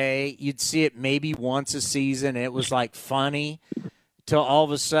the day, you'd see it maybe once a season, and it was, like, funny, till all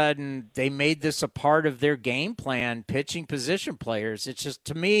of a sudden they made this a part of their game plan, pitching position players. It's just,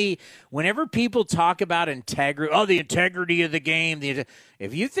 to me, whenever people talk about integrity, the integrity of the game,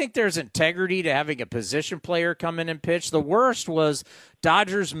 if you think there's integrity to having a position player come in and pitch, the worst was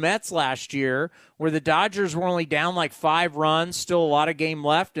Dodgers-Mets last year, where the Dodgers were only down like 5 runs, still a lot of game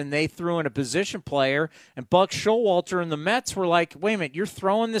left, and they threw in a position player, and Buck Showalter and the Mets were like, wait a minute, you're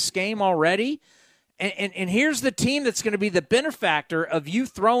throwing this game already? And here's the team that's going to be the benefactor of you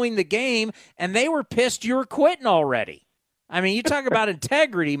throwing the game, and they were pissed you were quitting already. I mean, you talk about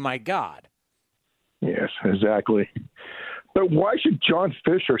integrity, my God. Yes, exactly. But why should John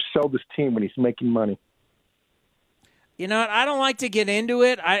Fisher sell this team when he's making money? You know what? I don't like to get into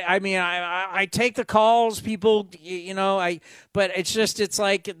it. I mean, I take the calls, people, but it's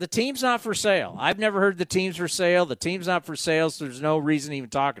like the team's not for sale. I've never heard the team's for sale. The team's not for sale, so there's no reason even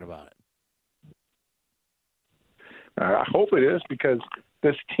talking about it. I hope it is, because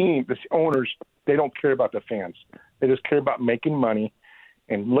this team, this owners, they don't care about the fans. They just care about making money.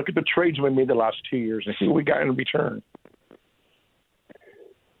 And look at the trades we made the last 2 years and see what we got in return.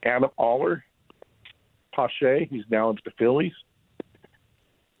 Adam Aller, Pache, he's now into the Phillies.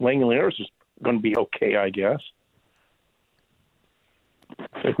 Langeliers is going to be okay, I guess.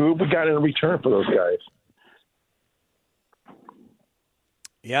 So who have we got in return for those guys?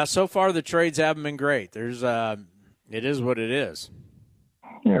 Yeah, so far the trades haven't been great. It is what it is.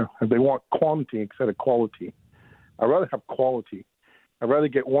 Yeah, they want quantity instead of quality. I'd rather have quality. I'd rather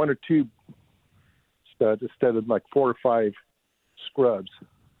get 1 or 2 studs instead of like 4 or 5 scrubs.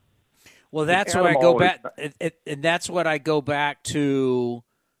 Well, that's what I go back, and that's what I go back to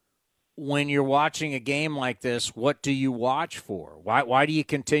when you're watching a game like this. What do you watch for? Why do you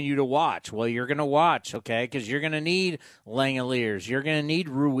continue to watch? Well, you're going to watch, okay, because you're going to need Langeliers, you're going to need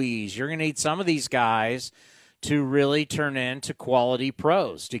Ruiz, you're going to need some of these guys to really turn into quality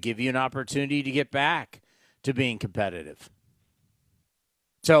pros, to give you an opportunity to get back to being competitive.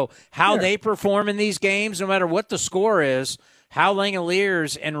 So how they perform in these games, no matter what the score is, how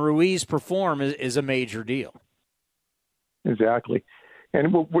Langeliers and Ruiz perform is a major deal. Exactly. And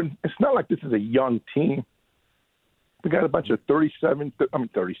it's not like this is a young team. We got a bunch of 28,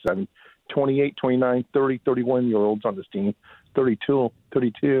 29, 30, 31-year-olds on this team, 32.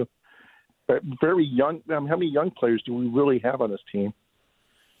 But very young. How many young players do we really have on this team?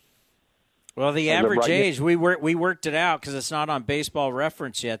 Well, the average age, we worked it out because it's not on Baseball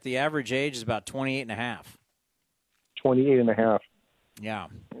Reference yet. The average age is about 28 and a half. 28 and a half. Yeah.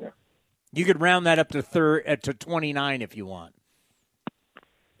 You could round that up to 29 if you want.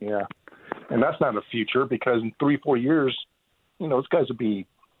 Yeah. And that's not a future, because in 3-4 years, those guys will be,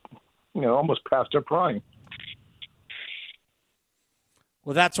 almost past their prime.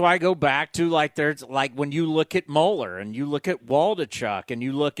 Well, that's why I go back to there's when you look at Moeller and you look at Waldichuk and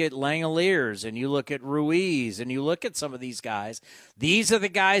you look at Langeliers and you look at Ruiz and you look at some of these guys. These are the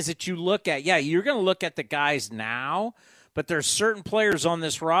guys that you look at. Yeah, you're going to look at the guys now, but there's certain players on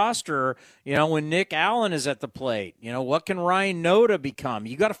this roster, when Nick Allen is at the plate, what can Ryan Noda become?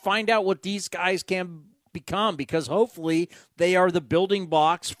 You got to find out what these guys can become, because hopefully they are the building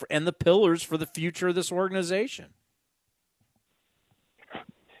blocks and the pillars for the future of this organization.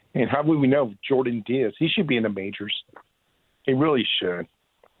 And how will we know Jordan Diaz? He should be in the majors. He really should.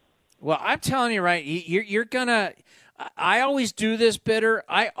 Well, I'm telling you, right, you're going to – I always do this, Bitter.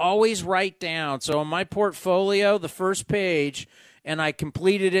 I always write down. So on my portfolio, the first page, and I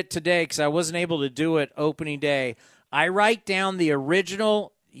completed it today because I wasn't able to do it opening day, I write down the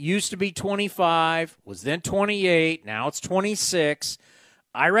original, used to be 25, was then 28, now it's 26.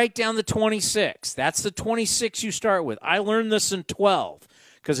 I write down the 26. That's the 26 you start with. I learned this in 12.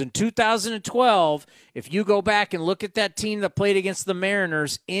 Because in 2012, if you go back and look at that team that played against the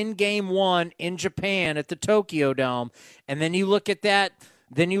Mariners in Game 1 in Japan at the Tokyo Dome, and then you look at that,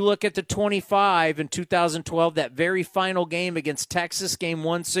 then you look at the 25 in 2012, that very final game against Texas, Game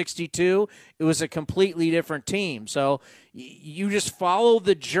 162, it was a completely different team. So you just follow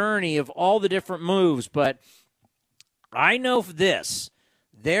the journey of all the different moves. But I know this.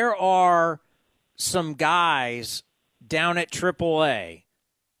 There are some guys down at AAA,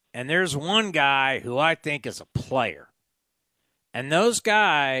 and there's one guy who I think is a player. And those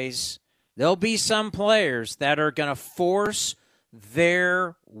guys, there'll be some players that are going to force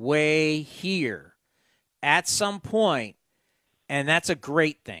their way here at some point, and that's a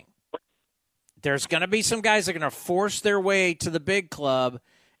great thing. There's going to be some guys that are going to force their way to the big club,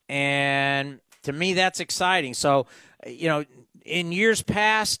 and to me, that's exciting. So, in years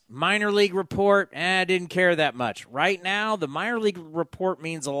past, minor league report, I didn't care that much. Right now, the minor league report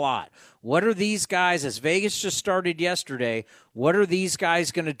means a lot. What are these guys, as Vegas just started yesterday, what are these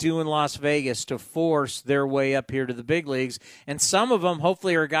guys going to do in Las Vegas to force their way up here to the big leagues? And some of them,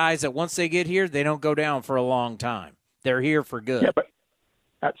 hopefully, are guys that once they get here, they don't go down for a long time. They're here for good. Yeah, but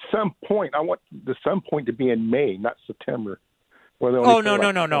at some point, I want the some point to be in May, not September. No.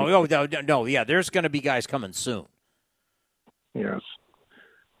 Yeah, there's going to be guys coming soon. Yes.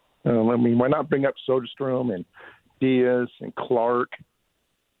 Why not bring up Soderstrom and Diaz and Clark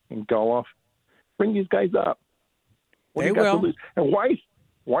and Goff? Bring these guys up. They will. And why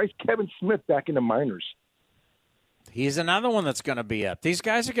is Kevin Smith back in the minors? He's another one that's going to be up. These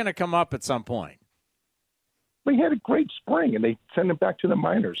guys are going to come up at some point. But he had a great spring, and they sent him back to the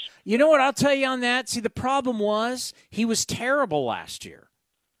minors. You know what? I'll tell you on that. See, the problem was he was terrible last year.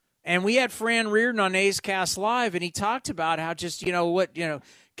 And we had Fran Reardon on A's Cast Live, and he talked about how just,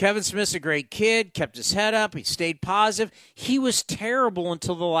 Kevin Smith's a great kid, kept his head up, he stayed positive. He was terrible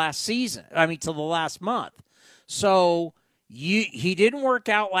until the last till the last month. So he didn't work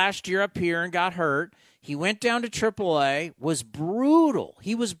out last year up here and got hurt. He went down to AAA, was brutal.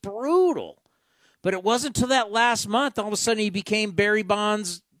 He was brutal. But it wasn't until that last month, all of a sudden he became Barry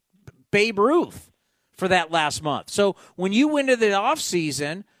Bonds' Babe Ruth for that last month. So when you went into the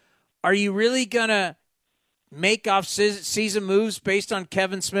offseason, are you really going to make off-season moves based on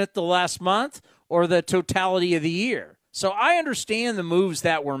Kevin Smith the last month or the totality of the year? So I understand the moves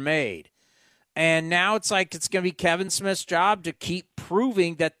that were made. And now it's like it's going to be Kevin Smith's job to keep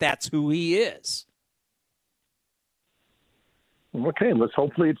proving that that's who he is. Okay,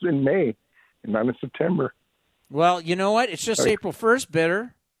 hopefully it's in May and not in September. Well, you know what? It's just April 1st,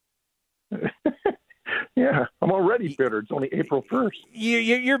 Bitter. Yeah, I'm already bitter. It's only April 1st.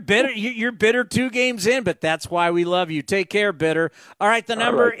 You're bitter. You're bitter 2 games in, but that's why we love you. Take care, Bitter. All right, the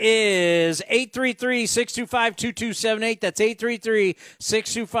number is 833-625-2278. That's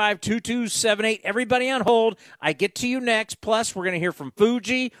 833-625-2278. Everybody on hold. I get to you next. Plus, we're going to hear from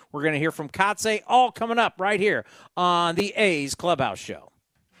Fuji. We're going to hear from Katse. All coming up right here on the A's Clubhouse Show.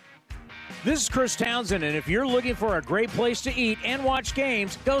 This is Chris Townsend, and if you're looking for a great place to eat and watch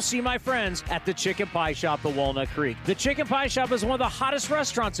games, go see my friends at the Chicken Pie Shop at Walnut Creek. The Chicken Pie Shop is one of the hottest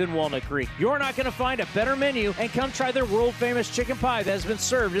restaurants in Walnut Creek. You're not going to find a better menu, and come try their world-famous chicken pie that has been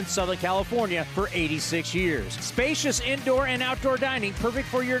served in Southern California for 86 years. Spacious indoor and outdoor dining, perfect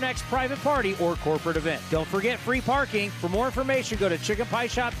for your next private party or corporate event. Don't forget free parking. For more information, go to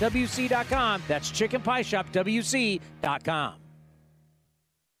chickenpieshopwc.com. That's chickenpieshopwc.com.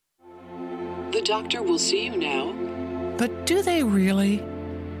 The doctor will see you now. But do they really?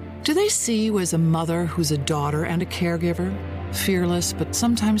 Do they see you as a mother who's a daughter and a caregiver? Fearless, but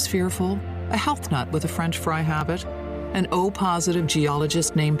sometimes fearful? A health nut with a French fry habit? An O-positive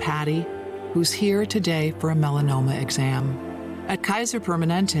geologist named Patty, who's here today for a melanoma exam? At Kaiser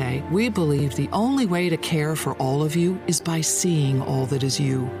Permanente, we believe the only way to care for all of you is by seeing all that is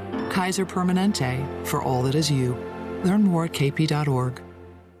you. Kaiser Permanente, for all that is you. Learn more at kp.org.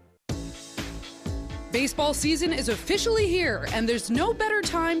 Baseball season is officially here, and there's no better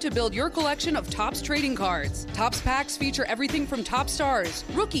time to build your collection of Topps trading cards. Topps packs feature everything from top stars,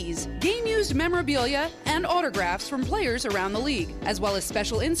 rookies, game-used memorabilia, and autographs from players around the league, as well as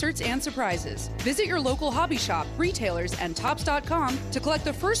special inserts and surprises. Visit your local hobby shop, retailers, and Topps.com to collect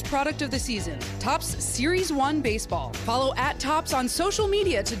the first product of the season, Topps Series 1 Baseball. Follow @Topps on social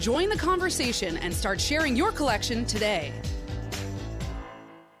media to join the conversation and start sharing your collection today.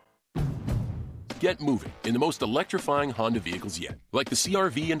 Get moving in the most electrifying Honda vehicles yet, like the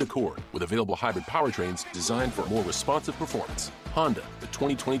CR-V and Accord, with available hybrid powertrains designed for more responsive performance. Honda, the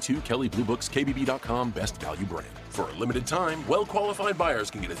 2022 Kelley Blue Book's KBB.com Best Value Brand. For a limited time, well-qualified buyers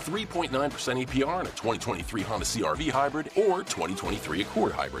can get a 3.9% APR on a 2023 Honda CR-V Hybrid or 2023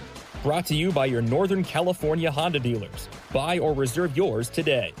 Accord Hybrid. Brought to you by your Northern California Honda dealers. Buy or reserve yours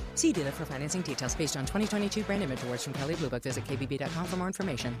today. See dealer for financing details based on 2022 brand image awards from Kelley Blue Book. Visit KBB.com for more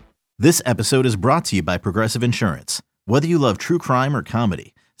information. This episode is brought to you by Progressive Insurance. Whether you love true crime or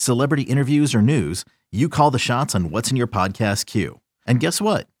comedy, celebrity interviews or news, you call the shots on what's in your podcast queue. And guess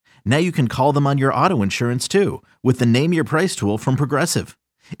what? Now you can call them on your auto insurance too with the Name Your Price tool from Progressive.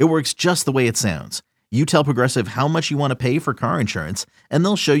 It works just the way it sounds. You tell Progressive how much you want to pay for car insurance, and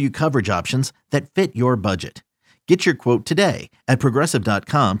they'll show you coverage options that fit your budget. Get your quote today at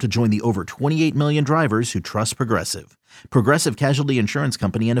Progressive.com to join the over 28 million drivers who trust Progressive. Progressive Casualty Insurance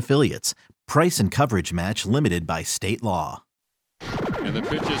Company and Affiliates. Price and coverage match limited by state law. And the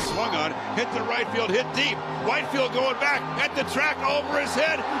pitch is swung on, hit the right field, hit deep. Whitefield going back at the track, over his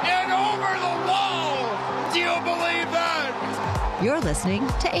head, and over the wall. Do you believe that? You're listening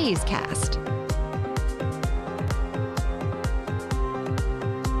to A's Cast.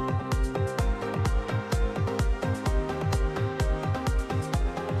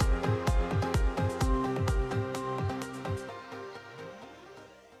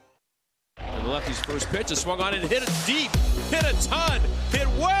 Lefty's first pitch is swung on and hit it deep, hit a ton, hit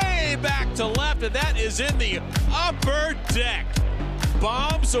way back to left, and that is in the upper deck.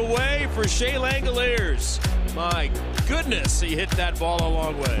 Bombs away for Shea Langoliers. My goodness, he hit that ball a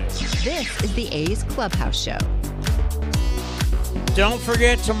long way. This is the A's Clubhouse Show. Don't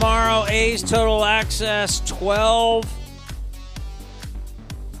forget tomorrow, A's Total Access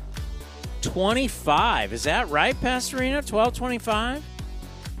 12:25. Is that right, Pastorino? 12:25?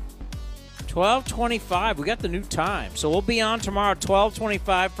 12:25. We got the new time. So we'll be on tomorrow,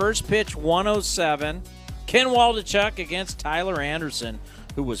 12:25. First pitch, 107. Ken Waldachuk against Tyler Anderson,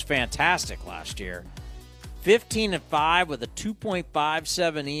 who was fantastic last year. 15-5 with a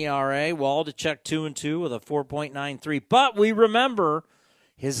 2.57 ERA. Waldachuk 2-2 with a 4.93. But we remember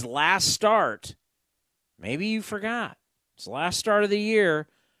his last start. Maybe you forgot. His last start of the year,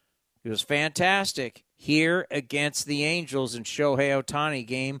 he was fantastic here against the Angels in Shohei Ohtani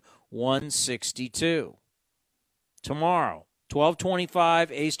game 162. Tomorrow,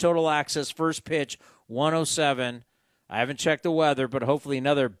 12:25, A's Total Access, first pitch, 107. I haven't checked the weather, but hopefully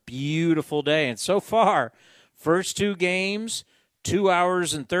another beautiful day. And so far, first two games, 2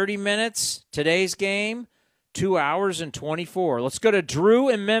 hours and 30 minutes. Today's game, 2 hours and 24. Let's go to Drew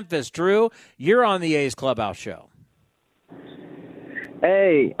in Memphis. Drew, you're on the A's Clubhouse Show.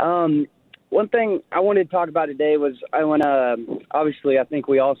 Hey, one thing I wanted to talk about today was obviously I think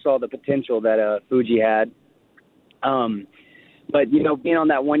we all saw the potential that Fuji had. But, you know, being on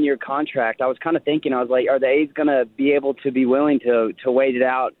that one-year contract, I was kind of thinking, I was like, are the A's going to be able to be willing to wait it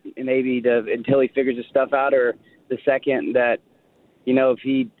out until he figures his stuff out, or the second that, you know, if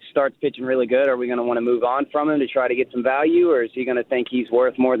he starts pitching really good, are we going to want to move on from him to try to get some value, or is he going to think he's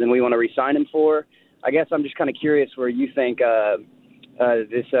worth more than we want to re-sign him for? I guess I'm just kind of curious where you think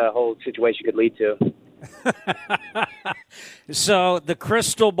this whole situation could lead to. So the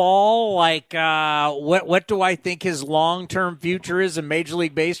crystal ball, like what do I think his long-term future is in Major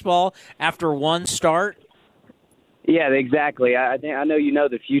League Baseball after one start? Yeah, exactly. I know you know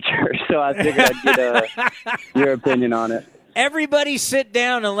the future, so I figured I'd get your opinion on it. Everybody sit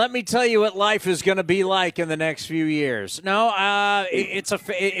down and let me tell you what life is going to be like in the next few years. No,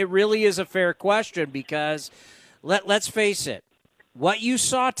 it really is a fair question, because let's face it. What you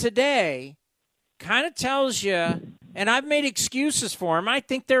saw today kind of tells you, and I've made excuses for him. I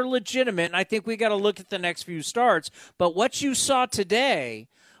think they're legitimate, and I think we got to look at the next few starts. But what you saw today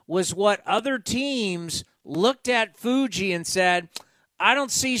was what other teams looked at Fuji and said, I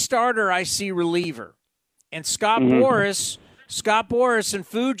don't see starter, I see reliever. And Scott Boras and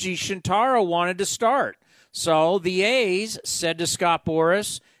Fuji, Shintaro wanted to start. So the A's said to Scott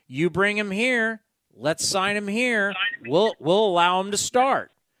Boras, you bring him here. Let's sign him here. We'll allow him to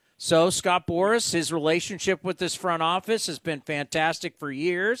start. So Scott Boras, his relationship with this front office has been fantastic for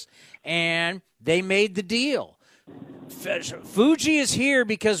years, and they made the deal. Fuji is here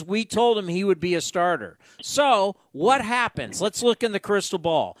because we told him he would be a starter. So what happens? Let's look in the crystal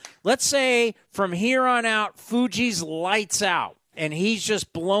ball. Let's say from here on out, Fuji's lights out, and he's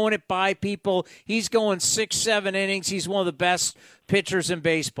just blowing it by people. He's going 6-7 innings. He's one of the best pitchers in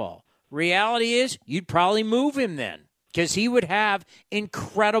baseball. Reality is, you'd probably move him then, because he would have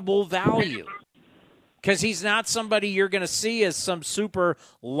incredible value. because he's not somebody you're going to see as some super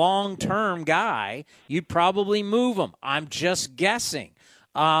long-term guy. You'd probably move him. I'm just guessing.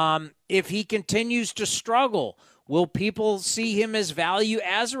 If he continues to struggle, will people see him as value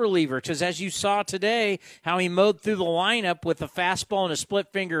as a reliever? Because as you saw today, how he mowed through the lineup with a fastball and a split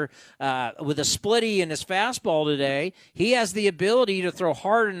finger, with a splitty in his fastball today, he has the ability to throw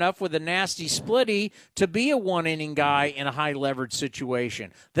hard enough with a nasty splitty to be a one-inning guy in a high-leverage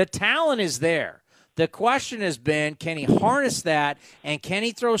situation. The talent is there. The question has been, can he harness that, and can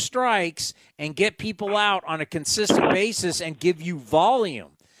he throw strikes and get people out on a consistent basis and give you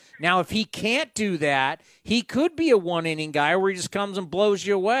volume? Now, if he can't do that, he could be a one-inning guy where he just comes and blows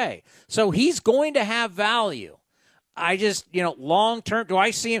you away. So he's going to have value. I just, long-term, do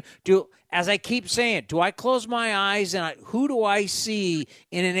I see him? As I keep saying, do I close my eyes and who do I see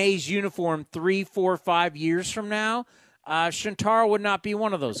in an A's uniform 3, 4, 5 years from now? Shintaro would not be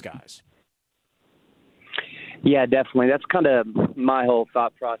one of those guys. Yeah, definitely. That's kind of my whole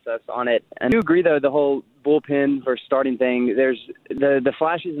thought process on it. And I do agree, though, the whole bullpen versus starting thing, there's the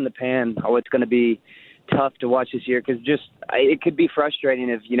flashes in the pan are what's going to be tough to watch this year, because it could be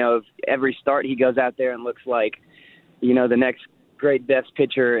frustrating if every start he goes out there and looks like, the next great best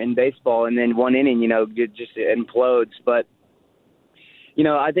pitcher in baseball, and then one inning, it just implodes. But,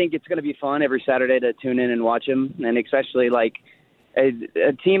 I think it's going to be fun every Saturday to tune in and watch him, and especially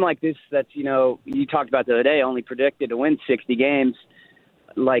a team like this that's, you talked about the other day, only predicted to win 60 games.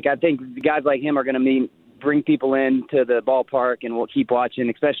 I think guys like him are going to bring people into the ballpark, and we'll keep watching,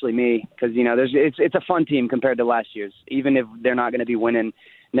 especially me, because, it's a fun team compared to last year's, even if they're not going to be winning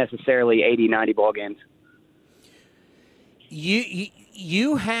necessarily 80, 90 ball games.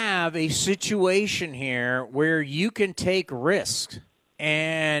 You have a situation here where you can take risks.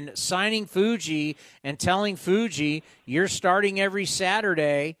 And signing Fuji and telling Fuji you're starting every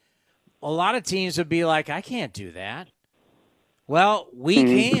Saturday, a lot of teams would be like, I can't do that. Well, we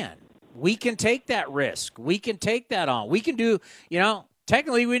can. We can take that risk. We can take that on. We can do,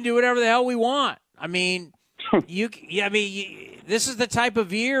 technically we can do whatever the hell we want. I mean, this is the type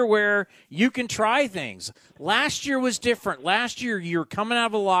of year where you can try things. Last year was different. Last year you were coming out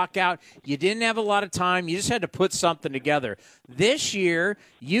of a lockout. You didn't have a lot of time. You just had to put something together. This year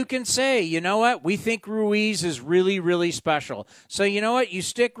you can say, you know what, we think Ruiz is really, really special. So you know what, you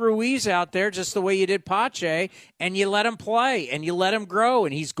stick Ruiz out there just the way you did Pache, and you let him play and you let him grow.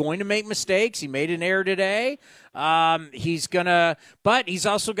 And he's going to make mistakes. He made an error today. But he's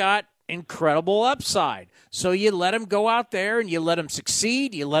also got incredible upside. So you let him go out there and you let him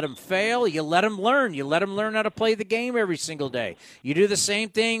succeed, you let him fail, you let him learn. You let him learn how to play the game every single day. You do the same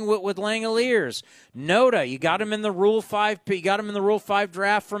thing with Langoliers. Noda, you got him in the Rule 5. You got him in the Rule 5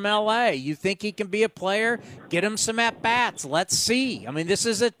 draft from LA. You think he can be a player? Get him some at bats. Let's see. I mean, this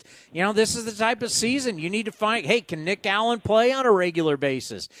is the type of season you need to find. Hey, can Nick Allen play on a regular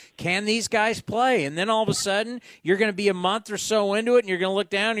basis? Can these guys play? And then all of a sudden, you're going to be a month or so into it, and you're going to look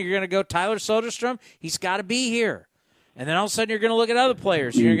down and you're going to go, Tyler Soderstrom, he's got to be here. And then all of a sudden you're going to look at other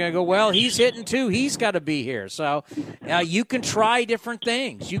players. You're going to go, well, he's hitting too. He's got to be here. So you can try different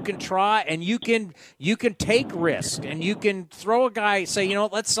things. You can try, and you can take risks, and you can throw a guy, say,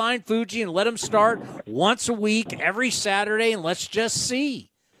 let's sign Fuji and let him start once a week every Saturday, and let's just see.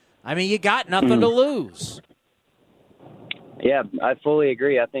 I mean, you got nothing to lose. Yeah, I fully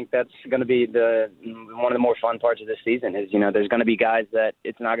agree. I think that's going to be one of the more fun parts of this season is, there's going to be guys that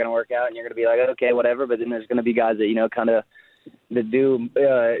it's not going to work out and you're going to be like, okay, whatever. But then there's going to be guys that, kind of that do,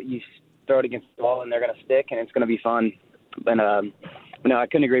 you throw it against the wall and they're going to stick and it's going to be fun. And, I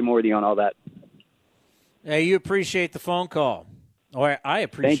couldn't agree more with you on all that. Yeah, you appreciate the phone call. Or I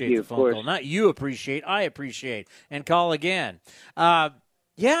appreciate the phone call. Not you appreciate, I appreciate. And call again.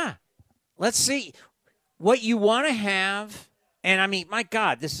 Yeah, let's see what you want to have. And, I mean, my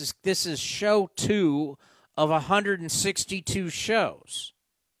God, this is show 2 of 162 shows.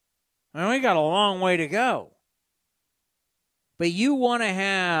 I mean, we got a long way to go. But you want to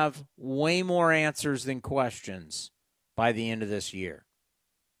have way more answers than questions by the end of this year.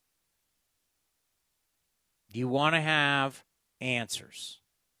 You want to have answers.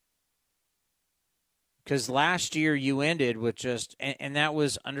 Because last year you ended with just, and that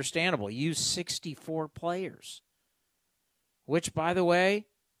was understandable, you used 64 players. Which, by the way,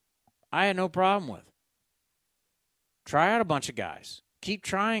 I had no problem with. Try out a bunch of guys. Keep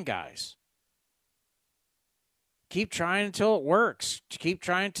trying guys. Keep trying until it works. Keep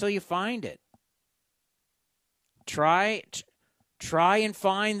trying until you find it. Try and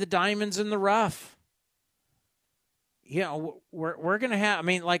find the diamonds in the rough. We're going to have, I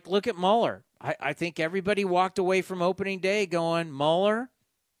mean, like, look at Mueller. I think everybody walked away from opening day going, Mueller,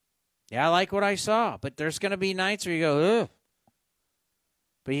 Yeah, I like what I saw, but there's going to be nights where you go, ugh.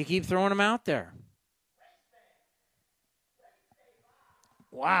 But you keep throwing them out there.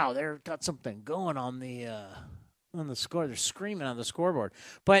 Wow, they've got something going on the score. They're screaming on the scoreboard.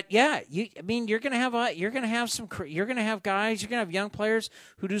 But yeah, you're going to have guys, you're going to have young players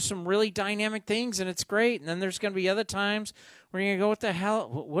who do some really dynamic things, and it's great. And then there's going to be other times where you're going to go, what the hell?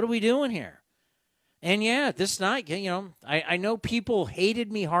 What are we doing here? And yeah, this night, I know people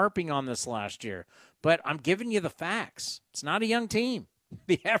hated me harping on this last year, but I'm giving you the facts. It's not a young team.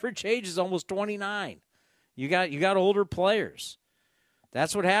 The average age is almost 29. You got older players.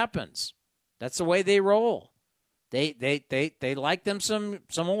 That's what happens. That's the way they roll. They like them some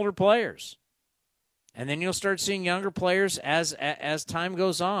older players. And then you'll start seeing younger players as time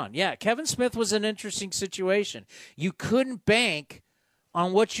goes on. Yeah, Kevin Smith was an interesting situation. You couldn't bank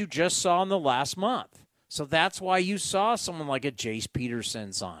on what you just saw in the last month. So that's why you saw someone like a Jace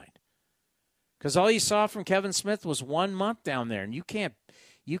Peterson signed. Because all you saw from Kevin Smith was 1 month down there, and you can't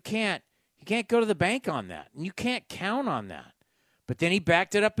go to the bank on that, and you can't count on that. But then he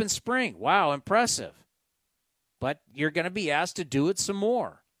backed it up in spring. Wow, impressive. But you're going to be asked to do it some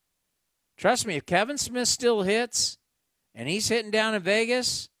more. Trust me, if Kevin Smith still hits, and he's hitting down in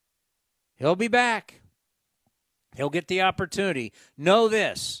Vegas, he'll be back. He'll get the opportunity. Know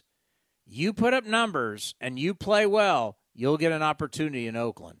this. You put up numbers and you play well, you'll get an opportunity in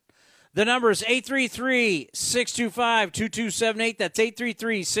Oakland. The number is 833-625-2278. That's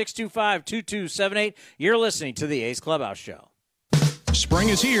 833-625-2278. You're listening to the A's Clubhouse Show. Spring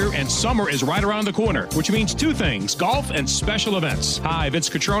is here and summer is right around the corner, which means two things: golf and special events. Hi, Vince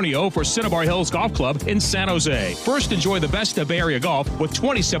Cotroneo for Cinnabar Hills Golf Club in San Jose. First, enjoy the best of Bay Area golf with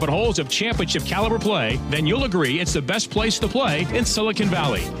 27 holes of championship caliber play. Then you'll agree it's the best place to play in Silicon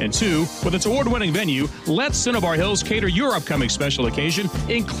Valley. And two, with its award-winning venue, let Cinnabar Hills cater your upcoming special occasion,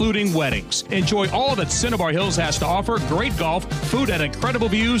 including weddings. Enjoy all that Cinnabar Hills has to offer: great golf, food, and incredible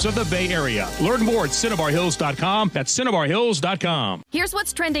views of the Bay Area. Learn more at CinnabarHills.com. That's CinnabarHills.com. Here's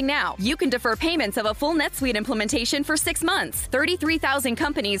what's trending now. You can defer payments of a full NetSuite implementation for 6 months. 33,000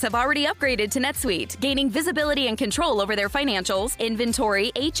 companies have already upgraded to NetSuite, gaining visibility and control over their financials,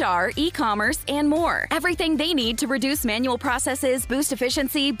 inventory, HR, e-commerce, and more. Everything they need to reduce manual processes, boost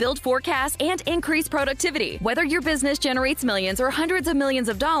efficiency, build forecasts, and increase productivity. Whether your business generates millions or hundreds of millions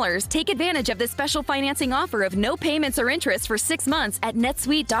of dollars, take advantage of this special financing offer of no payments or interest for 6 months at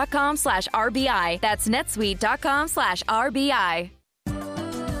netsuite.com/RBI. That's netsuite.com/RBI.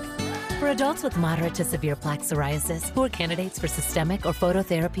 For adults with moderate to severe plaque psoriasis who are candidates for systemic or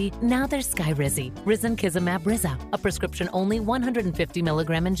phototherapy, now there's Skyrizi, Risankizumab Riza, a prescription-only 150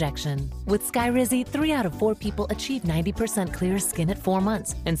 milligram injection. With Skyrizi, 3 out of 4 people achieve 90% clear skin at 4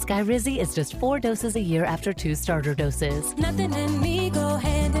 months, and Skyrizi is just 4 doses a year after 2 starter doses. Nothing in me go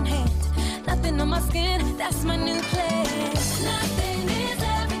hand in hand. Nothing on my skin, that's my new place. Nothing is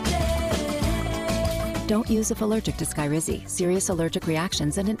everything. Don't use if allergic to Skyrizi. Serious allergic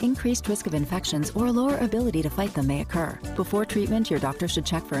reactions and an increased risk of infections or a lower ability to fight them may occur. Before treatment, your doctor should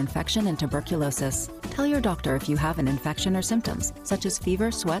check for infection and tuberculosis. Tell your doctor if you have an infection or symptoms, such as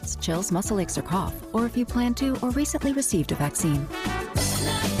fever, sweats, chills, muscle aches, or cough, or if you plan to or recently received a vaccine.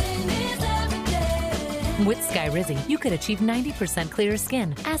 With Skyrizi, you could achieve 90% clearer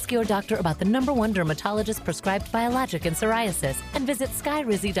skin. Ask your doctor about the #1 dermatologist prescribed biologic in psoriasis and visit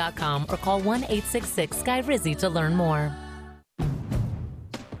Skyrizi.com or call 1-866-SKYRIZI to learn more.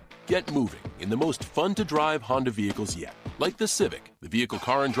 Get moving in the most fun-to-drive Honda vehicles yet, like the Civic, the vehicle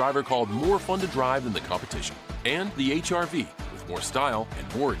car and driver called more fun to drive than the competition, and the HR-V, with more style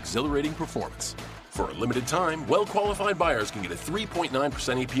and more exhilarating performance. For a limited time, well-qualified buyers can get a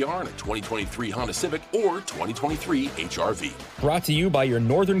 3.9% APR on a 2023 Honda Civic or 2023 HR-V. Brought to you by your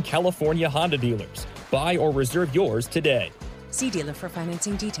Northern California Honda dealers. Buy or reserve yours today. See dealer for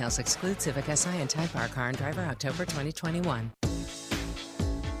financing details. Exclude Civic SI and Type R car and driver October 2021.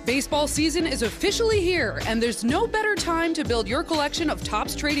 Baseball season is officially here, and there's no better time to build your collection of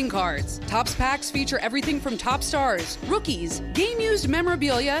Topps trading cards. Topps packs feature everything from top stars, rookies, game-used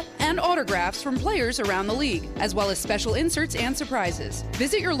memorabilia, and autographs from players around the league, as well as special inserts and surprises.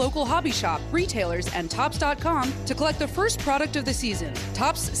 Visit your local hobby shop, retailers, and Topps.com to collect the first product of the season,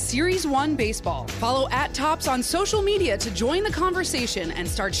 Topps Series 1 Baseball. Follow @Topps on social media to join the conversation and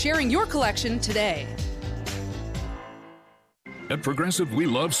start sharing your collection today. At Progressive, we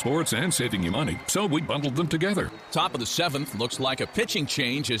love sports and saving you money, so we bundled them together. Top of the 7th looks like a pitching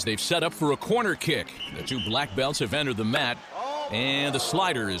change as they've set up for a corner kick. The 2 black belts have entered the mat, and the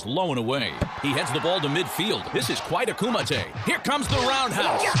slider is low and away. He heads the ball to midfield. This is quite a kumite. Here comes the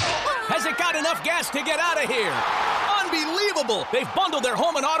roundhouse. Has it got enough gas to get out of here? unbelievable. They've bundled their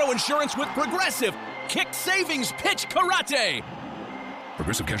home and auto insurance with Progressive. Kick Savings Pitch Karate.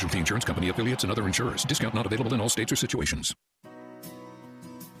 Progressive Casualty Insurance Company, affiliates, and other insurers. Discount not available in all states or situations.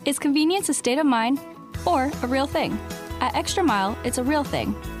 Is convenience a state of mind or a real thing? At Extra Mile, it's a real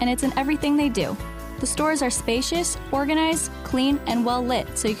thing, and it's in everything they do. The stores are spacious, organized, clean, and well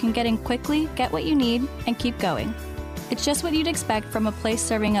lit, so you can get in quickly, get what you need, and keep going. It's just what you'd expect from a place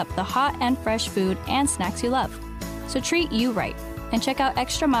serving up the hot and fresh food and snacks you love. So treat you right, and check out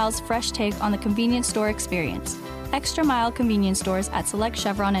Extra Mile's fresh take on the convenience store experience. Extra Mile convenience stores at select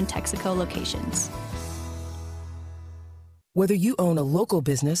Chevron and Texaco locations. Whether you own a local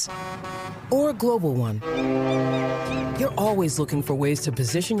business or a global one, you're always looking for ways to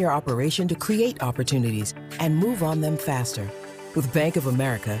position your operation to create opportunities and move on them faster. With Bank of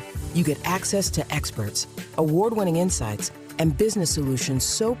America, you get access to experts, award-winning insights, and business solutions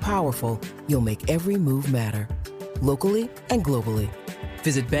so powerful, you'll make every move matter, locally and globally.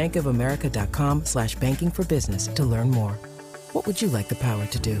 Visit bankofamerica.com/banking for business to learn more. What would you like the power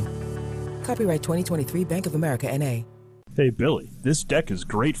to do? Copyright 2023 Bank of America, N.A. Hey, Billy, this deck is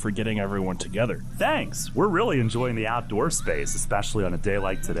great for getting everyone together. Thanks. We're really enjoying the outdoor space, especially on a day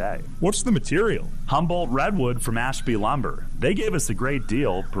like today. What's the material? Humboldt Redwood from Ashby Lumber. They gave us a great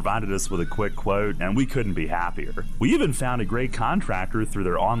deal, provided us with a quick quote, and we couldn't be happier. We even found a great contractor through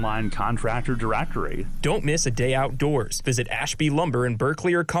their online contractor directory. Don't miss a day outdoors. Visit Ashby Lumber in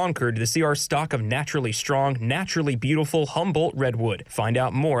Berkeley or Concord to see our stock of naturally strong, naturally beautiful Humboldt Redwood. Find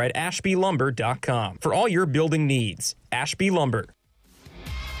out more at ashbylumber.com for all your building needs. Ashby Lumber.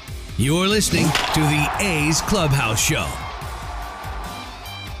 You're listening to the A's Clubhouse Show.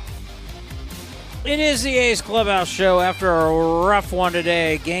 It is the A's Clubhouse Show after a rough one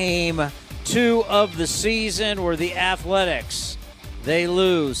today. Game 2 of the season where the Athletics, they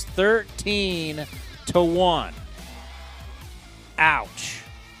lose 13-1. Ouch.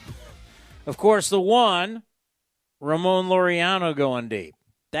 Of course, the one, Ramon Laureano going deep.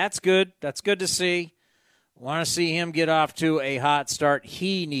 That's good. That's good to see. Want to see him get off to a hot start.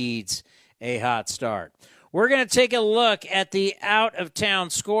 He needs a hot start. We're going to take a look at the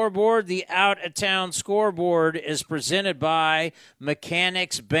out-of-town scoreboard. The out-of-town scoreboard is presented by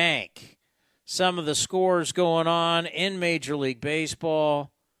Mechanics Bank. Some of the scores going on in Major League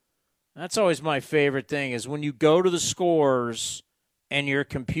Baseball. That's always my favorite thing is when you go to the scores and your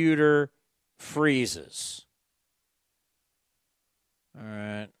computer freezes. All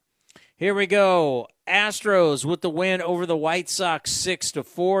right. Here we go. Astros with the win over the White Sox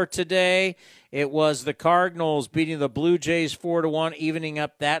 6-4 today. It was the Cardinals beating the Blue Jays 4-1, evening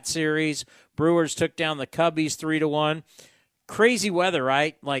up that series. Brewers took down the Cubbies 3-1. Crazy weather,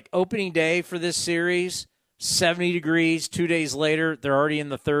 right? Like opening day for this series, 70 degrees. 2 days later, they're already in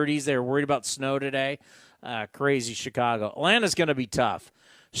the 30s. They were worried about snow today. Crazy Chicago. Atlanta's going to be tough.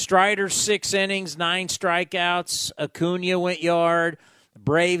 Strider, 6 innings, 9 strikeouts. Acuna went yard.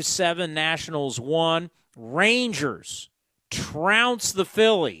 Braves 7, Nationals 1. Rangers trounce the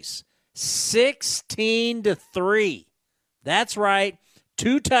Phillies 16-3. That's right.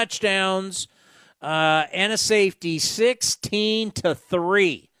 2 touchdowns and a safety,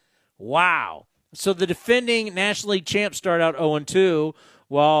 16-3. Wow. So the defending National League champs start out 0-2,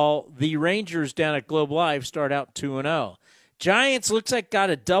 while the Rangers down at Globe Life start out 2-0. Giants looks like got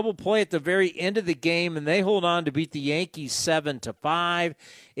a double play at the very end of the game, and they hold on to beat the Yankees 7-5.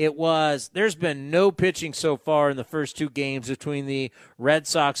 There's been no pitching so far in the first 2 games between the Red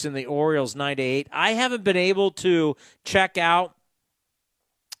Sox and the Orioles 9-8. I haven't been able to check out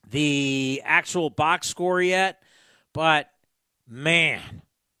the actual box score yet, but man,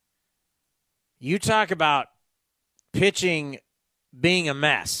 you talk about pitching being a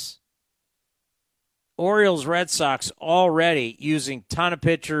mess. Orioles, Red Sox already using ton of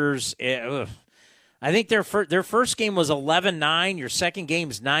pitchers. I think their first game was 11-9. Your second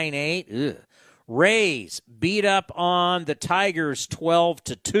game is 9-8. Rays beat up on the Tigers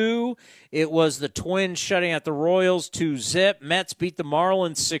 12-2. It was the Twins shutting out the Royals 2-0. Mets beat the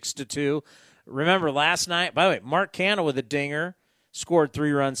Marlins 6-2. Remember last night, by the way, Mark Canha with a dinger, scored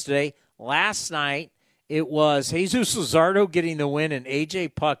 3 runs today. Last night, it was Jesus Luzardo getting the win and A.J.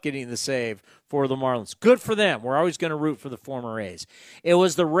 Puck getting the save for the Marlins. Good for them. We're always going to root for the former A's. It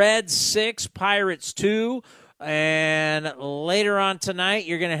was the Reds 6, Pirates 2. And later on tonight,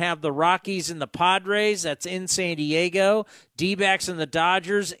 you're going to have the Rockies and the Padres. That's in San Diego. D-backs and the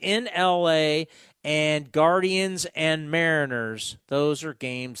Dodgers in L.A. And Guardians and Mariners. Those are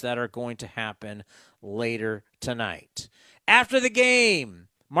games that are going to happen later tonight. After the game,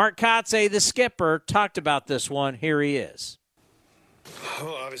 Mark Kotsay, the skipper, talked about this one. Here he is.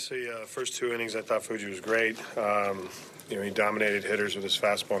 Well, obviously, first 2 innings, I thought Fuji was great. He dominated hitters with his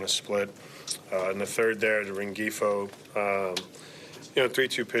fastball and his split. In the third there, to Rengifo,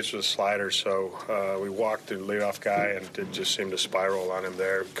 3-2 pitch with a slider, so we walked the leadoff guy, and it just seemed to spiral on him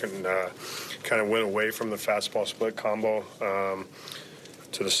there. Couldn't kind of went away from the fastball split combo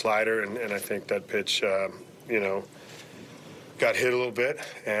to the slider, and I think that pitch, got hit a little bit,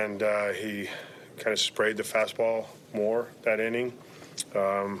 and he kind of sprayed the fastball more that inning.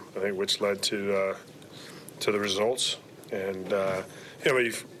 I think which led to the results. And but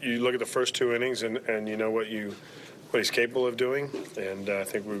you look at the first 2 innings, and you know what he's capable of doing, and I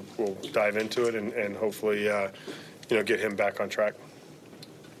think we'll dive into it and hopefully get him back on track.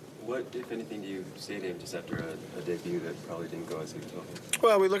 What, if anything, do you say to him just after a debut that probably didn't go as he was hoping?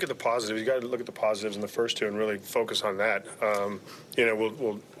 Well, we look at the positives. You got to look at the positives in the first 2 and really focus on that.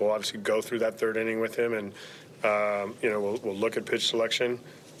 We'll obviously go through that third inning with him, and we'll look at pitch selection,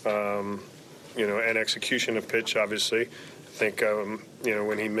 and execution of pitch. Obviously, I think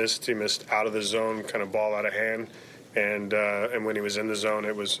when he missed out of the zone, kind of ball out of hand, and when he was in the zone,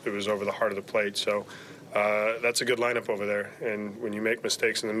 it was over the heart of the plate. So. That's a good lineup over there, and when you make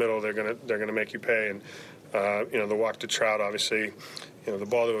mistakes in the middle, they're gonna make you pay. And the walk to Trout, obviously, the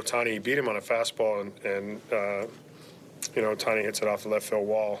ball to Ohtani, he beat him on a fastball, and Ohtani hits it off the left field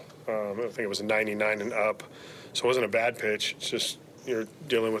wall. I think it was a 99 and up, so it wasn't a bad pitch. It's just you're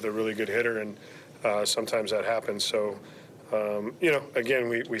dealing with a really good hitter, and sometimes that happens. So again,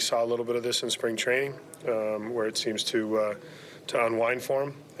 we saw a little bit of this in spring training, where it seems to unwind for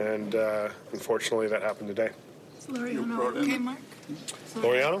him, and unfortunately that happened today. Is Laureano okay, Mark?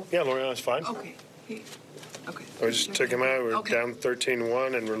 Laureano? Yeah, Laureano's fine. Okay. Okay. We just took him out. We're down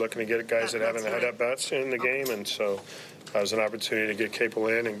 13-1, and we're looking to get guys that haven't had at-bats in the game, and so that was an opportunity to get Capel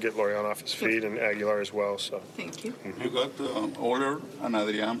in and get Laureano off his feet, and Aguilar as well. So thank you. Mm-hmm. You got Oler and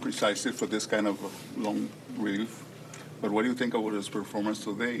Adrian precisely for this kind of long relief. But what do you think about his performance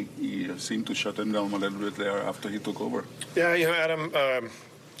today? He seemed to shut him down a little bit there after he took over. Yeah, Adam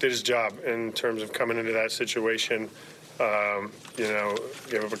did his job in terms of coming into that situation.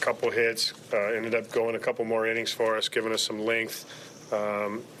 Gave up a couple hits, ended up going a couple more innings for us, giving us some length.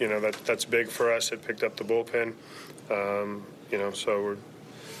 That's big for us. It picked up the bullpen. So we're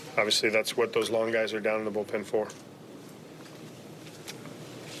obviously that's what those long guys are down in the bullpen for.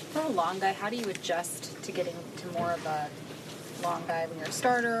 For a long guy, how do you adjust to getting to more of a long guy when you're a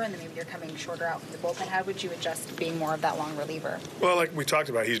starter, and then maybe you're coming shorter out from the bullpen? How would you adjust to being more of that long reliever? Well, like we talked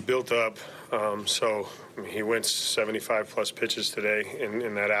about, he's built up. He went 75-plus pitches today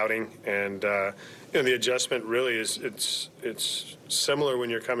in that outing, and the adjustment really is it's similar when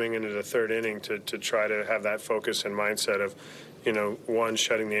you're coming into the third inning to try to have that focus and mindset of, one,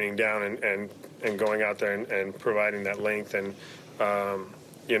 shutting the inning down and going out there and providing that length and.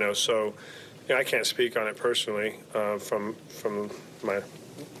 I can't speak on it personally from my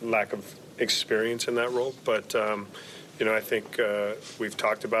lack of experience in that role, but I think we've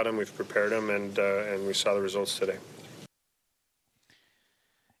talked about him, we've prepared him, and we saw the results today.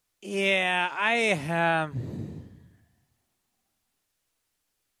 Yeah,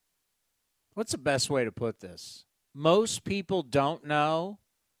 what's the best way to put this? Most people don't know,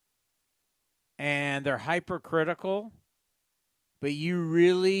 and they're hypercritical. But you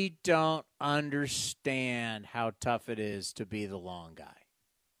really don't understand how tough it is to be the long guy.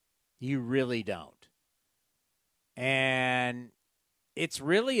 You really don't. And it's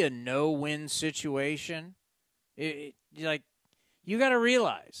really a no-win situation. You got to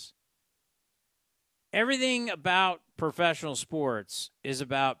realize everything about professional sports is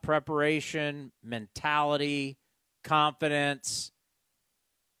about preparation, mentality, confidence.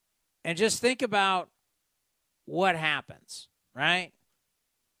 And just think about what happens. Right?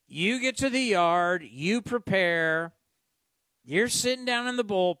 You get to the yard, you prepare, you're sitting down in the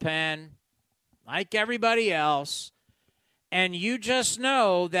bullpen like everybody else, and you just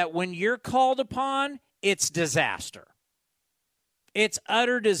know that when you're called upon, it's disaster. It's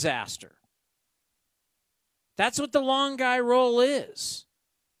utter disaster. That's what the long guy role is.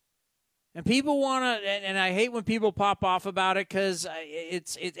 And people want to, and I hate when people pop off about it because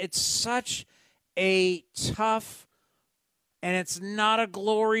it's such a tough. And it's not a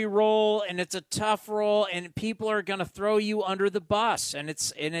glory role, and it's a tough role, and people are going to throw you under the bus, and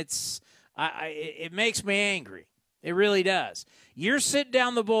it makes me angry. It really does. You're sitting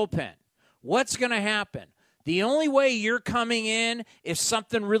down the bullpen. What's going to happen? The only way you're coming in if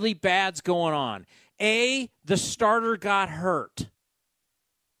something really bad's going on. A, the starter got hurt,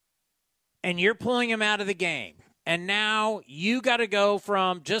 and you're pulling him out of the game. And now you got to go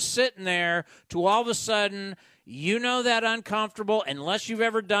from just sitting there to all of a sudden You know that uncomfortable, unless you've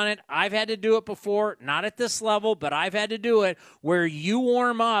ever done it. I've had to do it before, not at this level, but I've had to do it, where you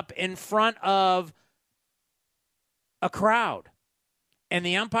warm up in front of a crowd. And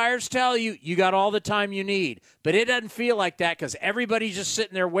the umpires tell you, you got all the time you need. But it doesn't feel like that because everybody's just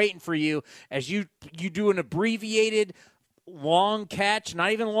sitting there waiting for you as you do an abbreviated long catch,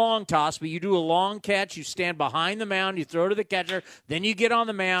 not even long toss, but you do a long catch. You stand behind the mound, you throw to the catcher, then you get on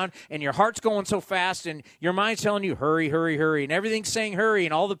the mound, and your heart's going so fast, and your mind's telling you, hurry, hurry, hurry, and everything's saying hurry,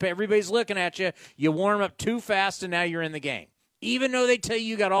 and everybody's looking at you. You warm up too fast, and now you're in the game. Even though they tell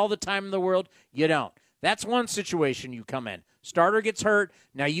you got all the time in the world, you don't. That's one situation you come in. Starter gets hurt,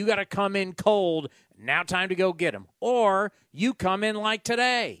 now you got to come in cold, now time to go get him. Or you come in like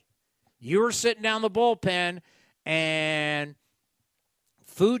today. You were sitting down the bullpen, and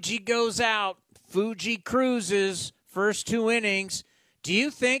Fuji goes out. Fuji cruises first 2 innings. Do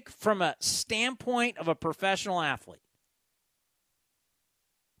you think from a standpoint of a professional athlete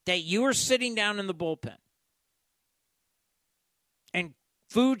that you were sitting down in the bullpen and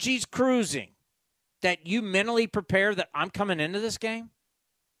Fuji's cruising, that you mentally prepare that I'm coming into this game?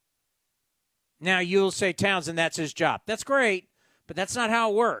 Now, you'll say, Townsend, that's his job. That's great, but that's not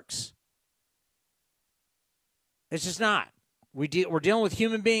how it works. It's just not. We're dealing with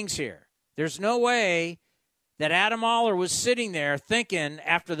human beings here. There's no way that Adam Oller was sitting there thinking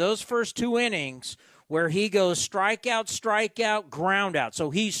after those first 2 innings where he goes strikeout, ground out. So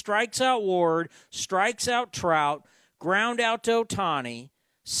he strikes out Ward, strikes out Trout, ground out to Ohtani.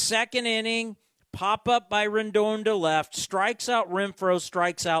 Second inning, pop up by Rendon to left, strikes out Renfroe,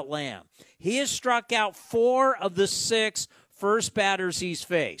 strikes out Lamb. He has struck out 4 of the 6 first batters he's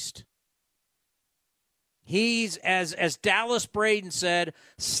faced. He's, as Dallas Braden said,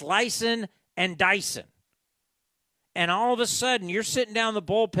 slicing and dicing. And all of a sudden, you're sitting down the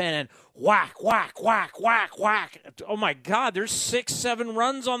bullpen and whack, whack, whack, whack, whack. Oh, my God, there's 6, 7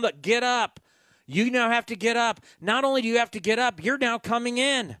 runs on the get up. You now have to get up. Not only do you have to get up, you're now coming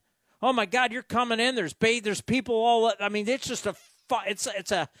in. Oh, my God, you're coming in. There's people all. I mean, it's just a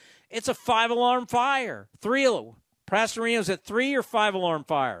 5-alarm fire. Pastorino's at 3 or 5-alarm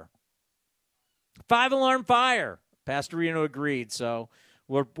fire? 5-alarm fire. Pastorino agreed, so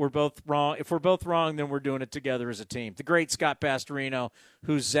we're both wrong. If we're both wrong, then we're doing it together as a team. The great Scott Pastorino,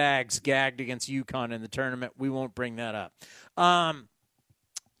 whose Zags gagged against UConn in the tournament. We won't bring that up.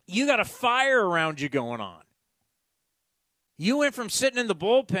 You got a fire around you going on. You went from sitting in the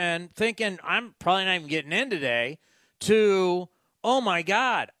bullpen thinking, I'm probably not even getting in today, to, oh, my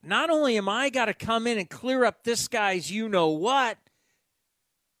God, not only am I got to come in and clear up this guy's you-know-what,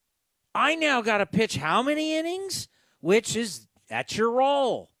 I now got to pitch how many innings? That's your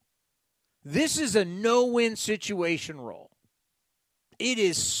role. This is a no-win situation role. It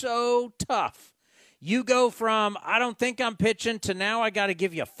is so tough. You go from, I don't think I'm pitching, to now I got to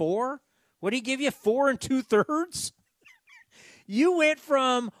give you 4? What do he give you, 4 2/3? You went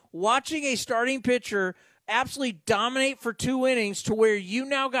from watching a starting pitcher absolutely dominate for 2 innings to where you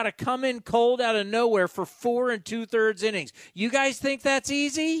now got to come in cold out of nowhere for 4 2/3 innings. You guys think that's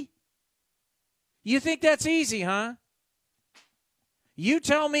easy? You think that's easy, huh? You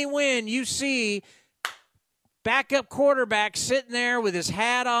tell me when you see backup quarterback sitting there with his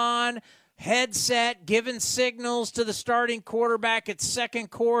hat on, headset, giving signals to the starting quarterback at second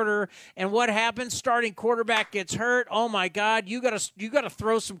quarter, and what happens? Starting quarterback gets hurt. Oh my God! You gotta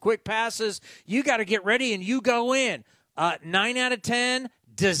throw some quick passes. You got to get ready, and you go in. 9 out of 10,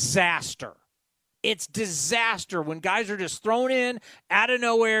 disaster. It's disaster when guys are just thrown in out of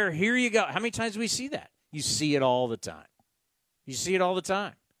nowhere. Here you go. How many times do we see that? You see it all the time. You see it all the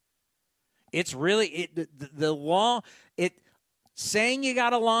time. It's really saying you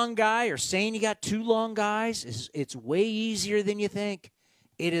got a long guy or saying you got 2 long guys it's way easier than you think.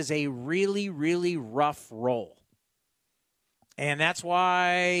 It is a really, really rough role. And that's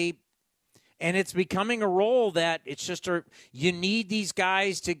why. And it's becoming a role that it's just you need these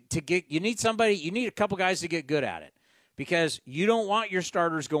guys to get. You need a couple guys to get good at it, because you don't want your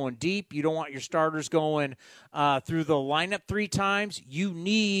starters going deep. You don't want your starters going through the lineup 3 times. You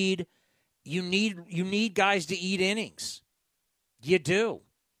need guys to eat innings. You do,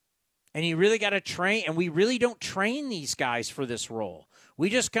 and you really got to train. And we really don't train these guys for this role. We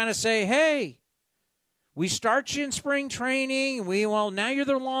just kind of say, hey. We start you in spring training. Now you're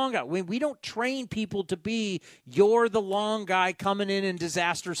the long guy. We don't train people to be you're the long guy coming in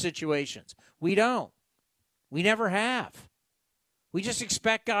disaster situations. We don't. We never have. We just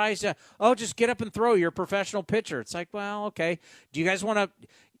expect guys to, just get up and throw. You're a professional pitcher. It's like, well, okay. Do you guys want to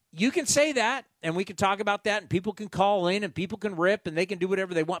you can say that, and we can talk about that, and people can call in, and people can rip, and they can do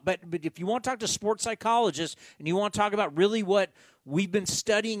whatever they want. But if you want to talk to sports psychologists, and you want to talk about really what we've been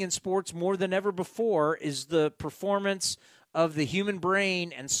studying in sports more than ever before is the performance of the human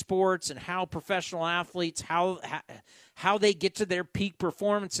brain and sports, and how professional athletes, how they get to their peak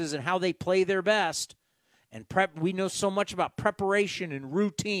performances and how they play their best. And we know so much about preparation and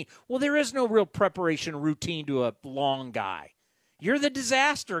routine. Well, there is no real preparation routine to a long guy. You're the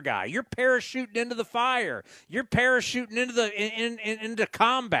disaster guy. You're parachuting into the fire. You're parachuting into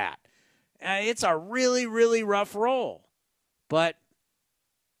combat. It's a really, really rough role. But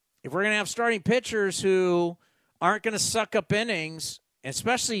if we're going to have starting pitchers who aren't going to suck up innings,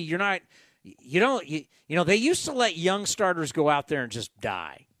 especially they used to let young starters go out there and just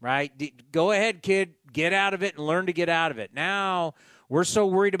die, right? Go ahead, kid, get out of it and learn to get out of it. Now we're so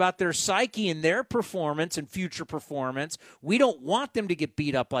worried about their psyche and their performance and future performance. We don't want them to get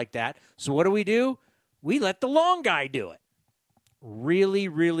beat up like that. So what do? We let the long guy do it. Really,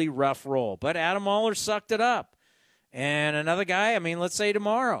 really rough role. But Adam Oller sucked it up. And another guy, let's say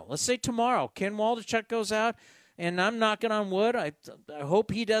tomorrow, Ken Waldichuk goes out, and I'm knocking on wood. I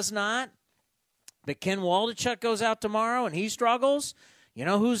hope he does not. But Ken Waldichuk goes out tomorrow, and he struggles. You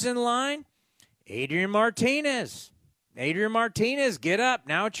know who's in line? Adrian Martinez. Adrian Martinez, get up.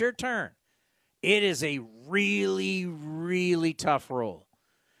 Now it's your turn. It is a really, really tough role.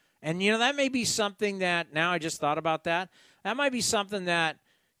 And, that may be something that, now I just thought about that, that might be something that,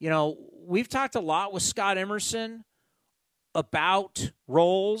 we've talked a lot with Scott Emerson about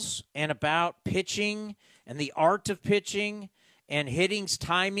roles and about pitching and the art of pitching and hitting's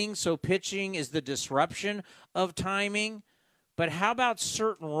timing. So pitching is the disruption of timing. But how about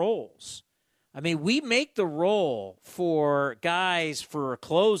certain roles? We make the role for guys, for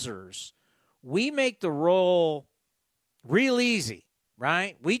closers. We make the role real easy,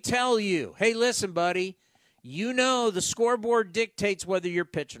 right? We tell you, hey, listen, buddy, the scoreboard dictates whether you're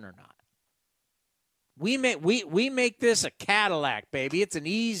pitching or not. We make this a Cadillac, baby. It's an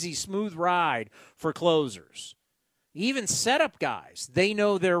easy, smooth ride for closers. Even setup guys, they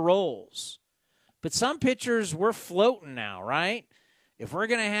know their roles. But some pitchers, we're floating now, right? If we're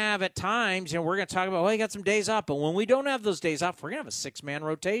going to have at times, we're going to talk about, you got some days off. But when we don't have those days off, we're going to have a 6-man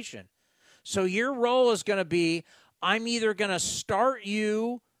rotation. So your role is going to be, I'm either going to start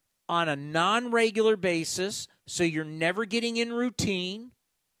you on a non-regular basis, so you're never getting in routine.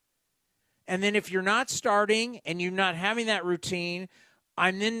 And then if you're not starting and you're not having that routine,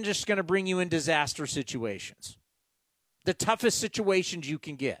 I'm then just going to bring you in disaster situations. The toughest situations you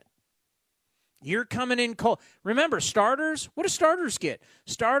can get. You're coming in cold. Remember, starters, what do starters get?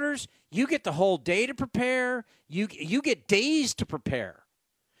 Starters, you get the whole day to prepare. You get days to prepare.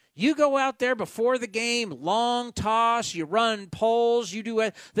 You go out there before the game, long toss, you run poles, you do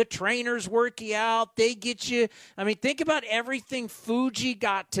it. The trainers work you out. They get you. Think about everything Fuji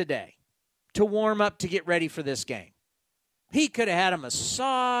got today to warm up to get ready for this game. He could have had a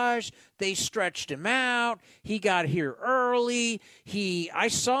massage. They stretched him out. He got here early. I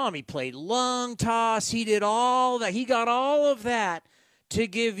saw him. He played lung toss. He did all that. He got all of that to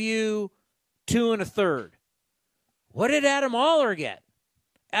give you 2 1/3. What did Adam Oller get?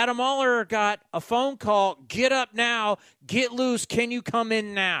 Adam Oller got a phone call. Get up now. Get loose. Can you come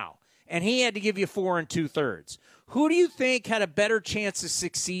in now? And he had to give you 4 2/3. Who do you think had a better chance to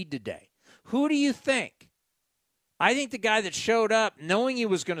succeed today? Who do you think? I think the guy that showed up knowing he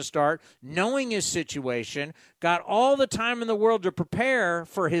was going to start, knowing his situation, got all the time in the world to prepare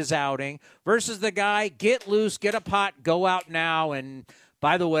for his outing versus the guy, get loose, get a pot, go out now, and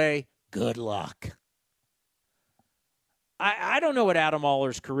by the way, good luck. I don't know what Adam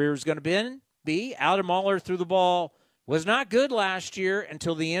Oller's career is going to be. Adam Oller threw the ball, was not good last year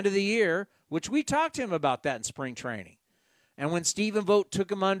until the end of the year, which we talked to him about that in spring training. And when Stephen Vogt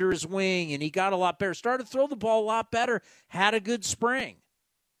took him under his wing and he got a lot better, started to throw the ball a lot better, had a good spring.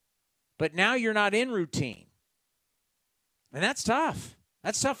 But now you're not in routine. And that's tough.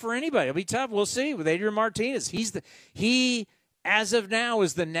 That's tough for anybody. It'll be tough. We'll see with Adrian Martinez. He, as of now,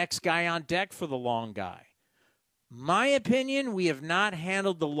 is the next guy on deck for the long guy. My opinion, we have not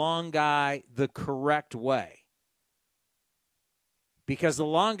handled the long guy the correct way. Because the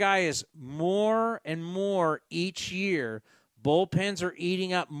long guy is more and more each year. Bullpens are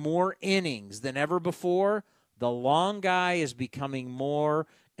eating up more innings than ever before. The long guy is becoming more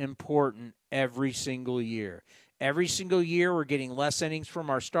important every single year. Every single year we're getting less innings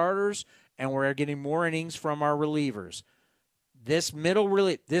from our starters, and we're getting more innings from our relievers. This middle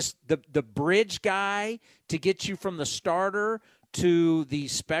the bridge guy to get you from the starter to the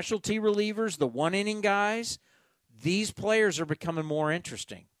specialty relievers, the 1-inning guys, these players are becoming more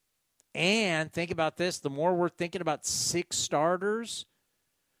interesting. And think about this, the more we're thinking about 6 starters,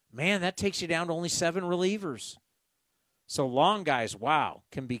 man, that takes you down to only 7 relievers. So long guys, wow,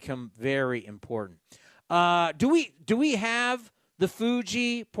 can become very important. Do we have the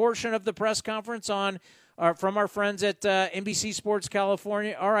Fuji portion of the press conference on from our friends at NBC Sports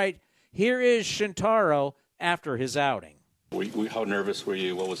California? All right, here is Shintaro after his outing. How nervous were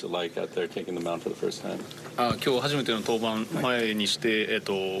you? What was it like out there taking the mound for the first time? 今日初めての登板前にして、ウ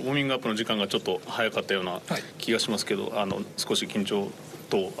ォーミングアップの時間がちょっと早かったような気がしますけど、少し緊張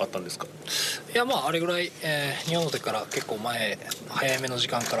とあったんですか？いや、あれぐらい、日本の時から結構早めの時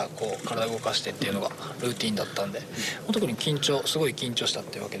間からこう体を動かしてっていうのがルーティンだったんで、特にすごい緊張したっ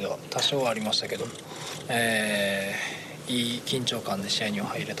ていうわけでは多少はありましたけど、いい緊張感で試合には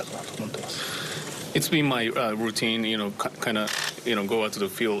入れたかなと思ってます。It's been my routine, kind of, go out to the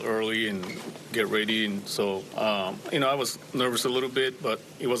field early and get ready. And so, I was nervous a little bit, but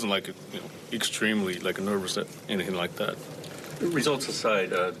it wasn't like, extremely nervous or anything like that. Results aside,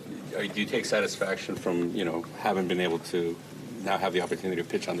 do you take satisfaction from, having been able to now have the opportunity to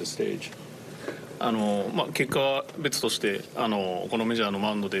pitch on this stage? 結果は別として、このメジャーの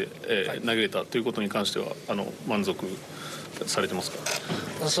マウンドで、投げれたということに関しては、満足されてますか？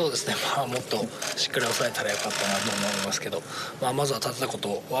そうですね、もっとしっかり抑えたらよかったなと思いますけど、まずは立てたこ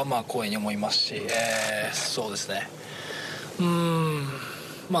とは光栄に思いますし、そうですね、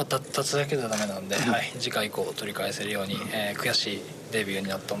立つだけではダメなんで、次回以降取り返せるように、悔しいデビューに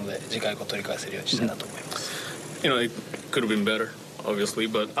なったので次回以降取り返せるようにしたいなと思います。It could have been better, obviously,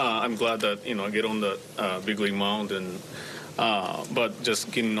 but I'm glad that I get on the big league mound and. But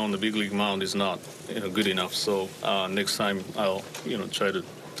just getting on the big league mound is not good enough. So next time I'll try to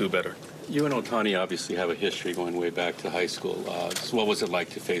do better. You and Ohtani obviously have a history going way back to high school. So what was it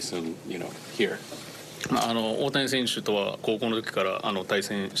like to face him, here? 大谷選手とは高校の時から対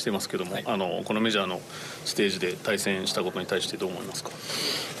戦してますけども、このメジャーのステージで対戦したことに対してどう思いますか？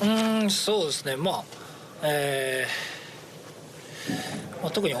そうですね、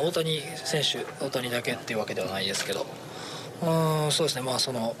特に大谷選手、大谷だけっていうわけではないですけど。そうですね、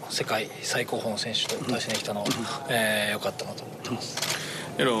その世界最高峰の選手と対戦できたのは、良かったなと思ってます。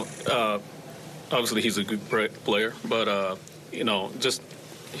Obviously he's a good player, but just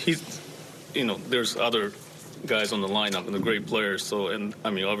he's there's other guys on the lineup and the great players. So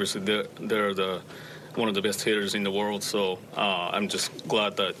obviously they're one of the best hitters in the world. So I'm just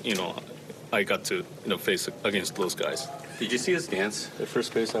glad that I got to face against those guys. Did you see his dance at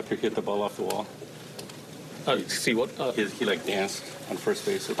first base after he hit the ball off the wall? See what? He danced on first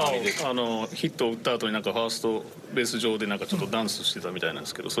base. ヒットを打った後にファーストベース上でちょっとダンスしてたみたいなんで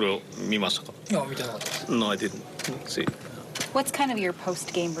すけど、それを見ましたか？いや、見てなかったです。No, I didn't see. What's kind of your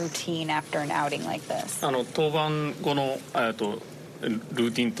post-game routine after an outing like this? 登板後の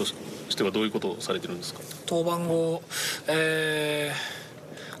ルーティンとしてはどういうことをされてるんですか？登板後、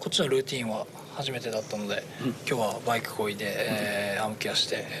こっちのルーティンは初めてだったので、今日はバイクこいで、アームケアし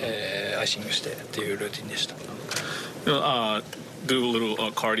て、アイシングしてっていうルーティンでした。Do a little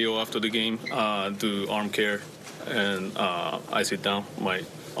cardio after the game, do arm care, and I sit down my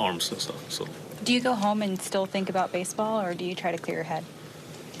arms and stuff. So. Do you go home and still think about baseball, or do you try to clear your head?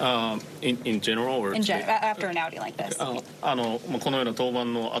 In general, or after an outing like this. このような登板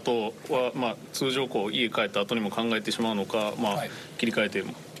の後は、通常家帰った後にも考えてしまうのか、切り替えて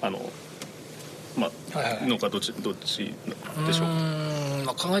のかどっちでしょう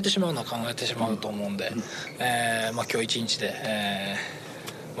か？考えてしまうのは考えてしまうと思うんで、今日一日で、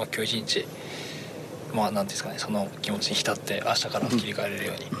今日一日なんていうんですかね、その気持ちに浸って明日から切り替えれる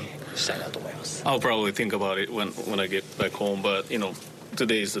ようにしたいなと思います。I'll probably think about it when I get back home, but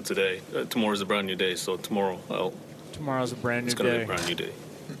today is the today. Tomorrow is a brand new day, so tomorrow's a brand new it's gonna be a brand new day.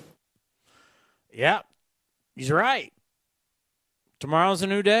 Yeah, he's right. Tomorrow's a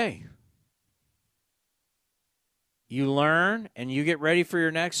new day. You learn and you get ready for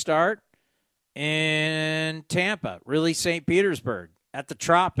your next start in Tampa, really St. Petersburg, at the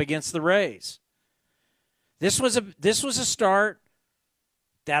Trop against the Rays. This was a start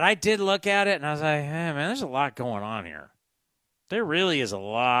that I did look at it and I was like, hey, man, there's a lot going on here. There really is a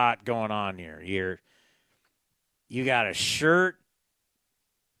lot going on here. You got a shirt.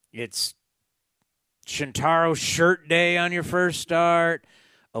 It's Shintaro shirt day on your first start.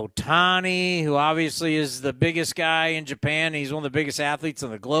 Ohtani, who obviously is the biggest guy in Japan. He's one of the biggest athletes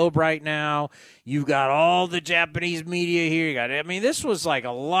on the globe right now. You've got all the Japanese media here. This was like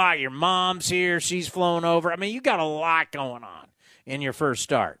a lot. Your mom's here. She's flown over. You got a lot going on in your first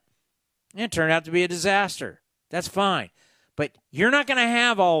start. And it turned out to be a disaster. That's fine. But you're not going to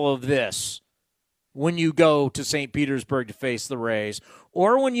have all of this when you go to St. Petersburg to face the Rays,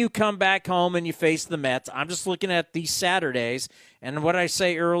 or when you come back home and you face the Mets. I'm just looking at these Saturdays. And what I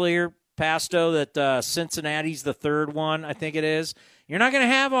say earlier, Pasto, that Cincinnati's the third one, I think it is. You're not going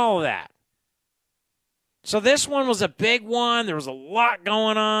to have all of that. So this one was a big one. There was a lot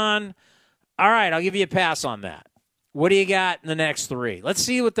going on. All right, I'll give you a pass on that. What do you got in the next three? Let's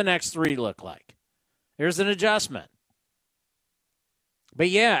see what the next three look like. Here's an adjustment. But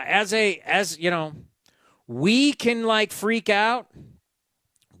yeah, as you know, we can like freak out.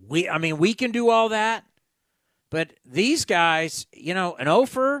 We can do all that. But these guys, you know, an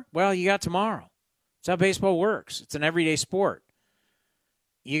offer, well, you got tomorrow. That's how baseball works. It's an everyday sport.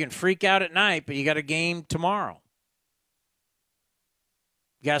 You can freak out at night, but you got a game tomorrow.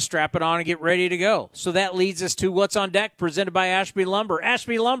 You got to strap it on and get ready to go. So that leads us to What's on Deck, presented by Ashby Lumber.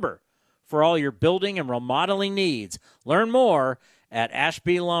 Ashby Lumber, for all your building and remodeling needs. Learn more at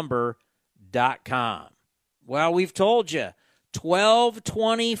ashbylumber.com. Well, we've told you,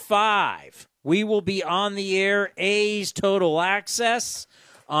 12:25, we will be on the air, A's Total Access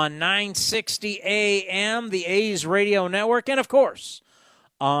on 960 AM, the A's Radio Network, and, of course,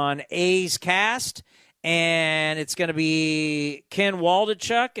 on A's Cast. And it's going to be Ken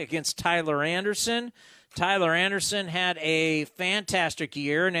Waldachuk against Tyler Anderson. Tyler Anderson had a fantastic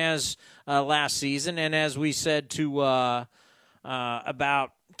year, and as last season, and as we said to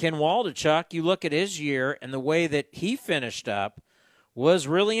about Ken Waldachuk, you look at his year and the way that he finished up was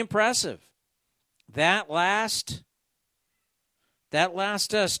really impressive. That last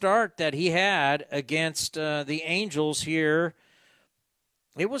start that he had against the Angels here,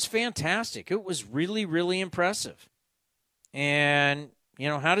 it was fantastic. It was really, really impressive. And, you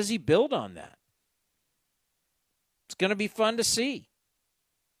know, how does he build on that? It's going to be fun to see.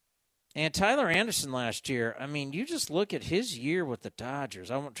 And Tyler Anderson last year, I mean, you just look at his year with the Dodgers.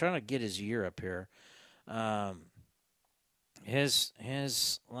 I'm trying to get his year up here. His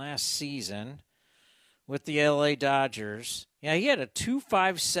last season with the LA Dodgers, yeah, he had a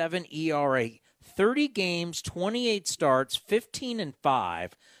 2.57 ERA, 30 games, 28 starts,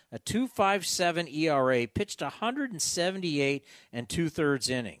 15-5, a 2.57 ERA, pitched 178 and 2/3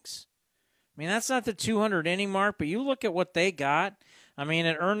 innings. I mean, that's not the 200 inning mark, but you look at what they got. I mean,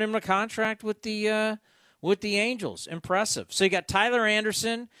 it earned him a contract with the Angels. Impressive. So you got Tyler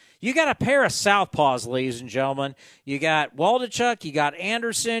Anderson. You got a pair of southpaws, ladies and gentlemen. You got Waldachuk. You got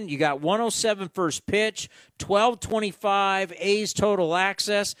Anderson. You got 107 first pitch, 12:25 A's Total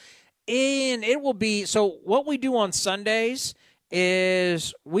Access. And it will be, so what we do on Sundays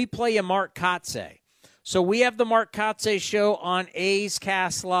is we play a Mark Kotze. So we have the Mark Kotze show on A's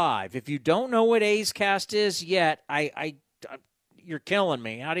Cast Live. If you don't know what A's Cast is yet, you're killing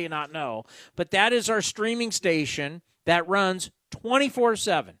me. How do you not know? But that is our streaming station that runs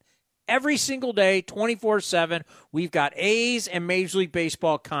 24/7. Every single day, 24/7. We've got A's and Major League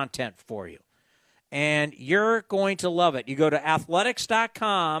Baseball content for you. And you're going to love it. You go to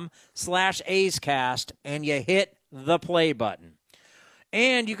athletics.com/A'sCast and you hit the play button.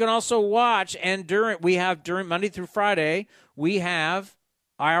 And you can also watch, and during Monday through Friday, we have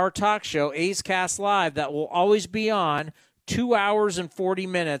our talk show, A's Cast Live, that will always be on 2 hours and 40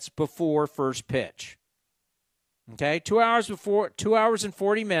 minutes before first pitch. Okay, 2 hours and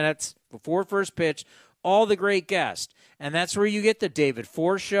 40 minutes before first pitch, all the great guests. And that's where you get the David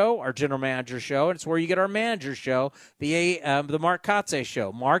Force show, our general manager show, and it's where you get our manager show, the Mark Kotze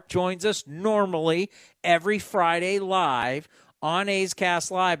show. Mark joins us normally every Friday live on A's Cast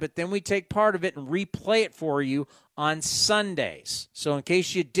Live, but then we take part of it and replay it for you on Sundays. So in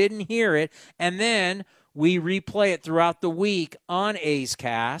case you didn't hear it, and then we replay it throughout the week on A's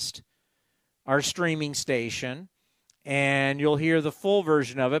Cast, our streaming station, and you'll hear the full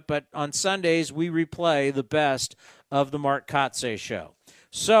version of it. But on Sundays, we replay the best of the Mark Kotze show.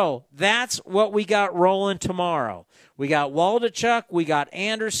 So that's what we got rolling tomorrow. We got Waldachuk, we got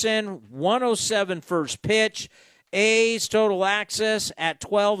Anderson, 107 first pitch, A's Total Access at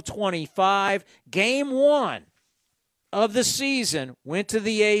 12:25. Game 1 of the season went to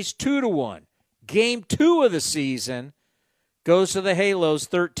the A's 2-1. Game 2 of the season goes to the Halos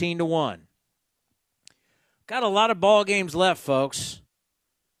 13-1. Got a lot of ball games left, folks.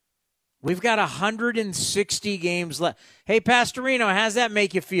 We've got 160 games left. Hey, Pastorino, how's that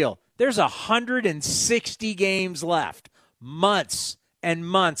make you feel? There's 160 games left. Months and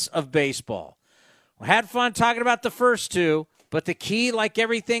months of baseball. We had fun talking about the first two, but the key, like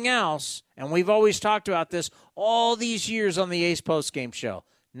everything else, and we've always talked about this all these years on the A's Postgame Show,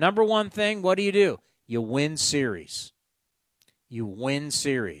 number one thing, what do? You win series. You win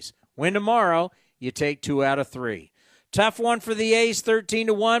series. Win tomorrow, you take 2 out of 3. Tough one for the A's,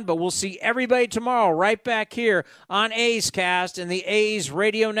 13-1, but we'll see everybody tomorrow right back here on A's Cast and the A's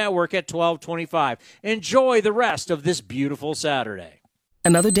Radio Network at 12:25. Enjoy the rest of this beautiful Saturday.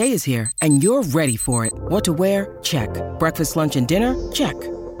 Another day is here, and you're ready for it. What to wear? Check. Breakfast, lunch, and dinner? Check.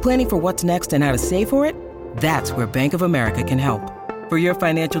 Planning for what's next and how to save for it? That's where Bank of America can help. For your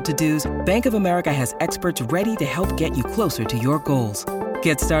financial to-dos, Bank of America has experts ready to help get you closer to your goals.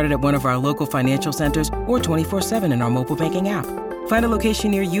 Get started at one of our local financial centers or 24/7 in our mobile banking app. Find a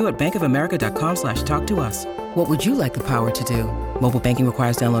location near you at bankofamerica.com/talktous. What would you like the power to do? Mobile banking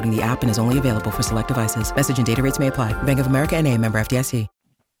requires downloading the app and is only available for select devices. Message and data rates may apply. Bank of America N.A., member FDIC.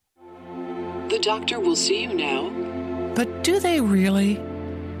 The doctor will see you now. But do they really?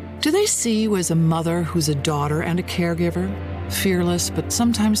 Do they see you as a mother who's a daughter and a caregiver? Fearless, but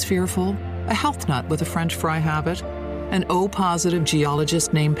sometimes fearful? A health nut with a French fry habit? An O-positive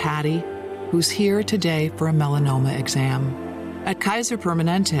geologist named Patty, who's here today for a melanoma exam. At Kaiser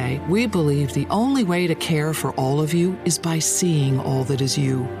Permanente, we believe the only way to care for all of you is by seeing all that is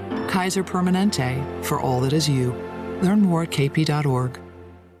you. Kaiser Permanente, for all that is you. Learn more at kp.org.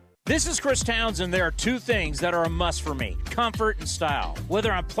 This is Chris Townsend. There are two things that are a must for me: comfort and style.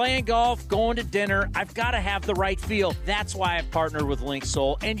 Whether I'm playing golf, going to dinner, I've got to have the right feel. That's why I've partnered with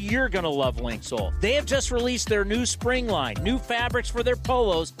Linksole, and you're going to love Linksole. They have just released their new spring line, new fabrics for their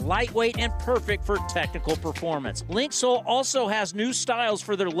polos, lightweight and perfect for technical performance. Linksole also has new styles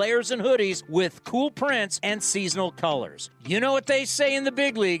for their layers and hoodies with cool prints and seasonal colors. You know what they say in the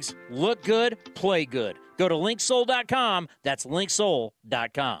big leagues: look good, play good. Go to linksole.com. That's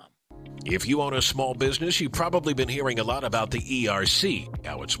linksole.com. If you own a small business, you've probably been hearing a lot about the ERC,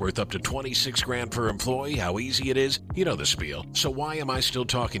 how it's worth up to $26,000 per employee, how easy it is. You know the spiel. So why am I still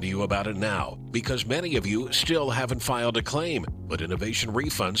talking to you about it now? Because many of you still haven't filed a claim, but Innovation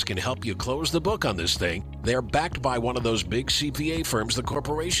Refunds can help you close the book on this thing. They're backed by one of those big CPA firms the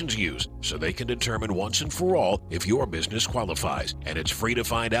corporations use, so they can determine once and for all if your business qualifies. And it's free to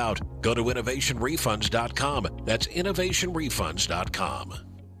find out. Go to innovationrefunds.com. That's innovationrefunds.com.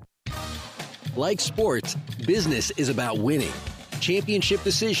 Like sports, business is about winning. Championship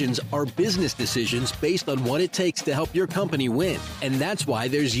decisions are business decisions based on what it takes to help your company win. And that's why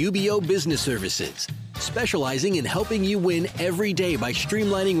there's UBO Business Services, specializing in helping you win every day by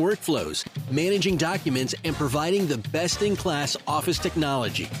streamlining workflows, managing documents, and providing the best-in-class office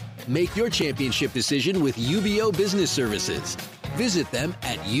technology. Make your championship decision with UBO Business Services. Visit them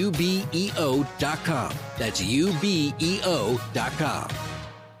at ubeo.com. That's ubeo.com.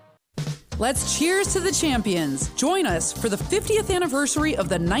 Let's cheers to the champions. Join us for the 50th anniversary of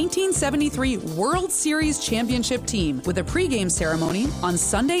the 1973 World Series Championship team with a pregame ceremony on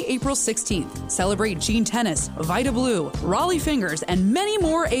Sunday, April 16th. Celebrate Gene Tennis, Vita Blue, Raleigh Fingers, and many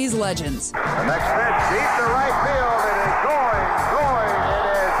more A's legends. The next pitch deep to right field. It is going.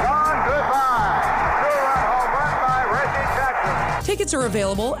 It is gone. Goodbye. Two-run home run by Reggie Jackson. Tickets are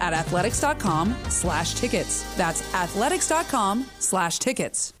available at athletics.com/tickets. That's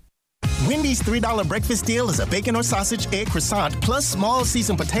athletics.com/tickets. Wendy's $3 breakfast deal is a bacon or sausage egg croissant plus small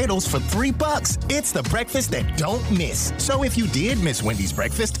seasoned potatoes for $3. It's the breakfast that don't miss. So if you did miss Wendy's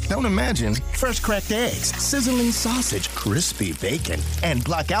breakfast, don't imagine. Fresh cracked eggs, sizzling sausage, crispy bacon, and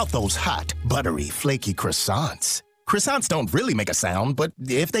block out those hot, buttery, flaky croissants. Croissants don't really make a sound, but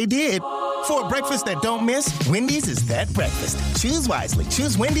if they did, for a breakfast that don't miss, Wendy's is that breakfast. Choose wisely.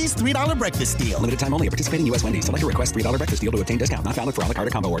 Choose Wendy's $3 breakfast deal. Limited time only at participating U.S. Wendy's. Select a request $3 breakfast deal to obtain discount. Not valid for a la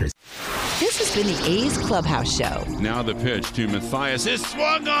carte combo orders. This has been the A's Clubhouse Show. Now the pitch to Mathias is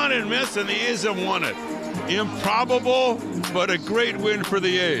swung on and missed, and the A's have won it. Improbable, but a great win for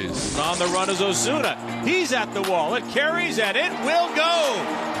the A's. On the run is Ozuna. He's at the wall. It carries, and it will go.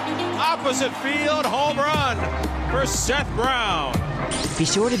 Opposite field, home run for Seth Brown. Be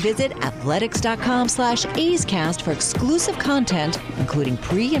sure to visit athletics.com/A'sCast for exclusive content, including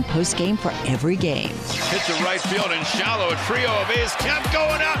pre- and post-game for every game. Hit to right field and shallow. A trio of A's kept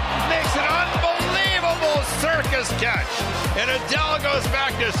going up. Makes an unbelievable circus catch. And Adele goes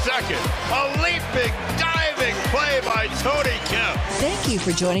back to second. A leaping, diving play by Tony Kemp. Thank you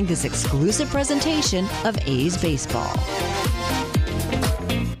for joining this exclusive presentation of A's Baseball.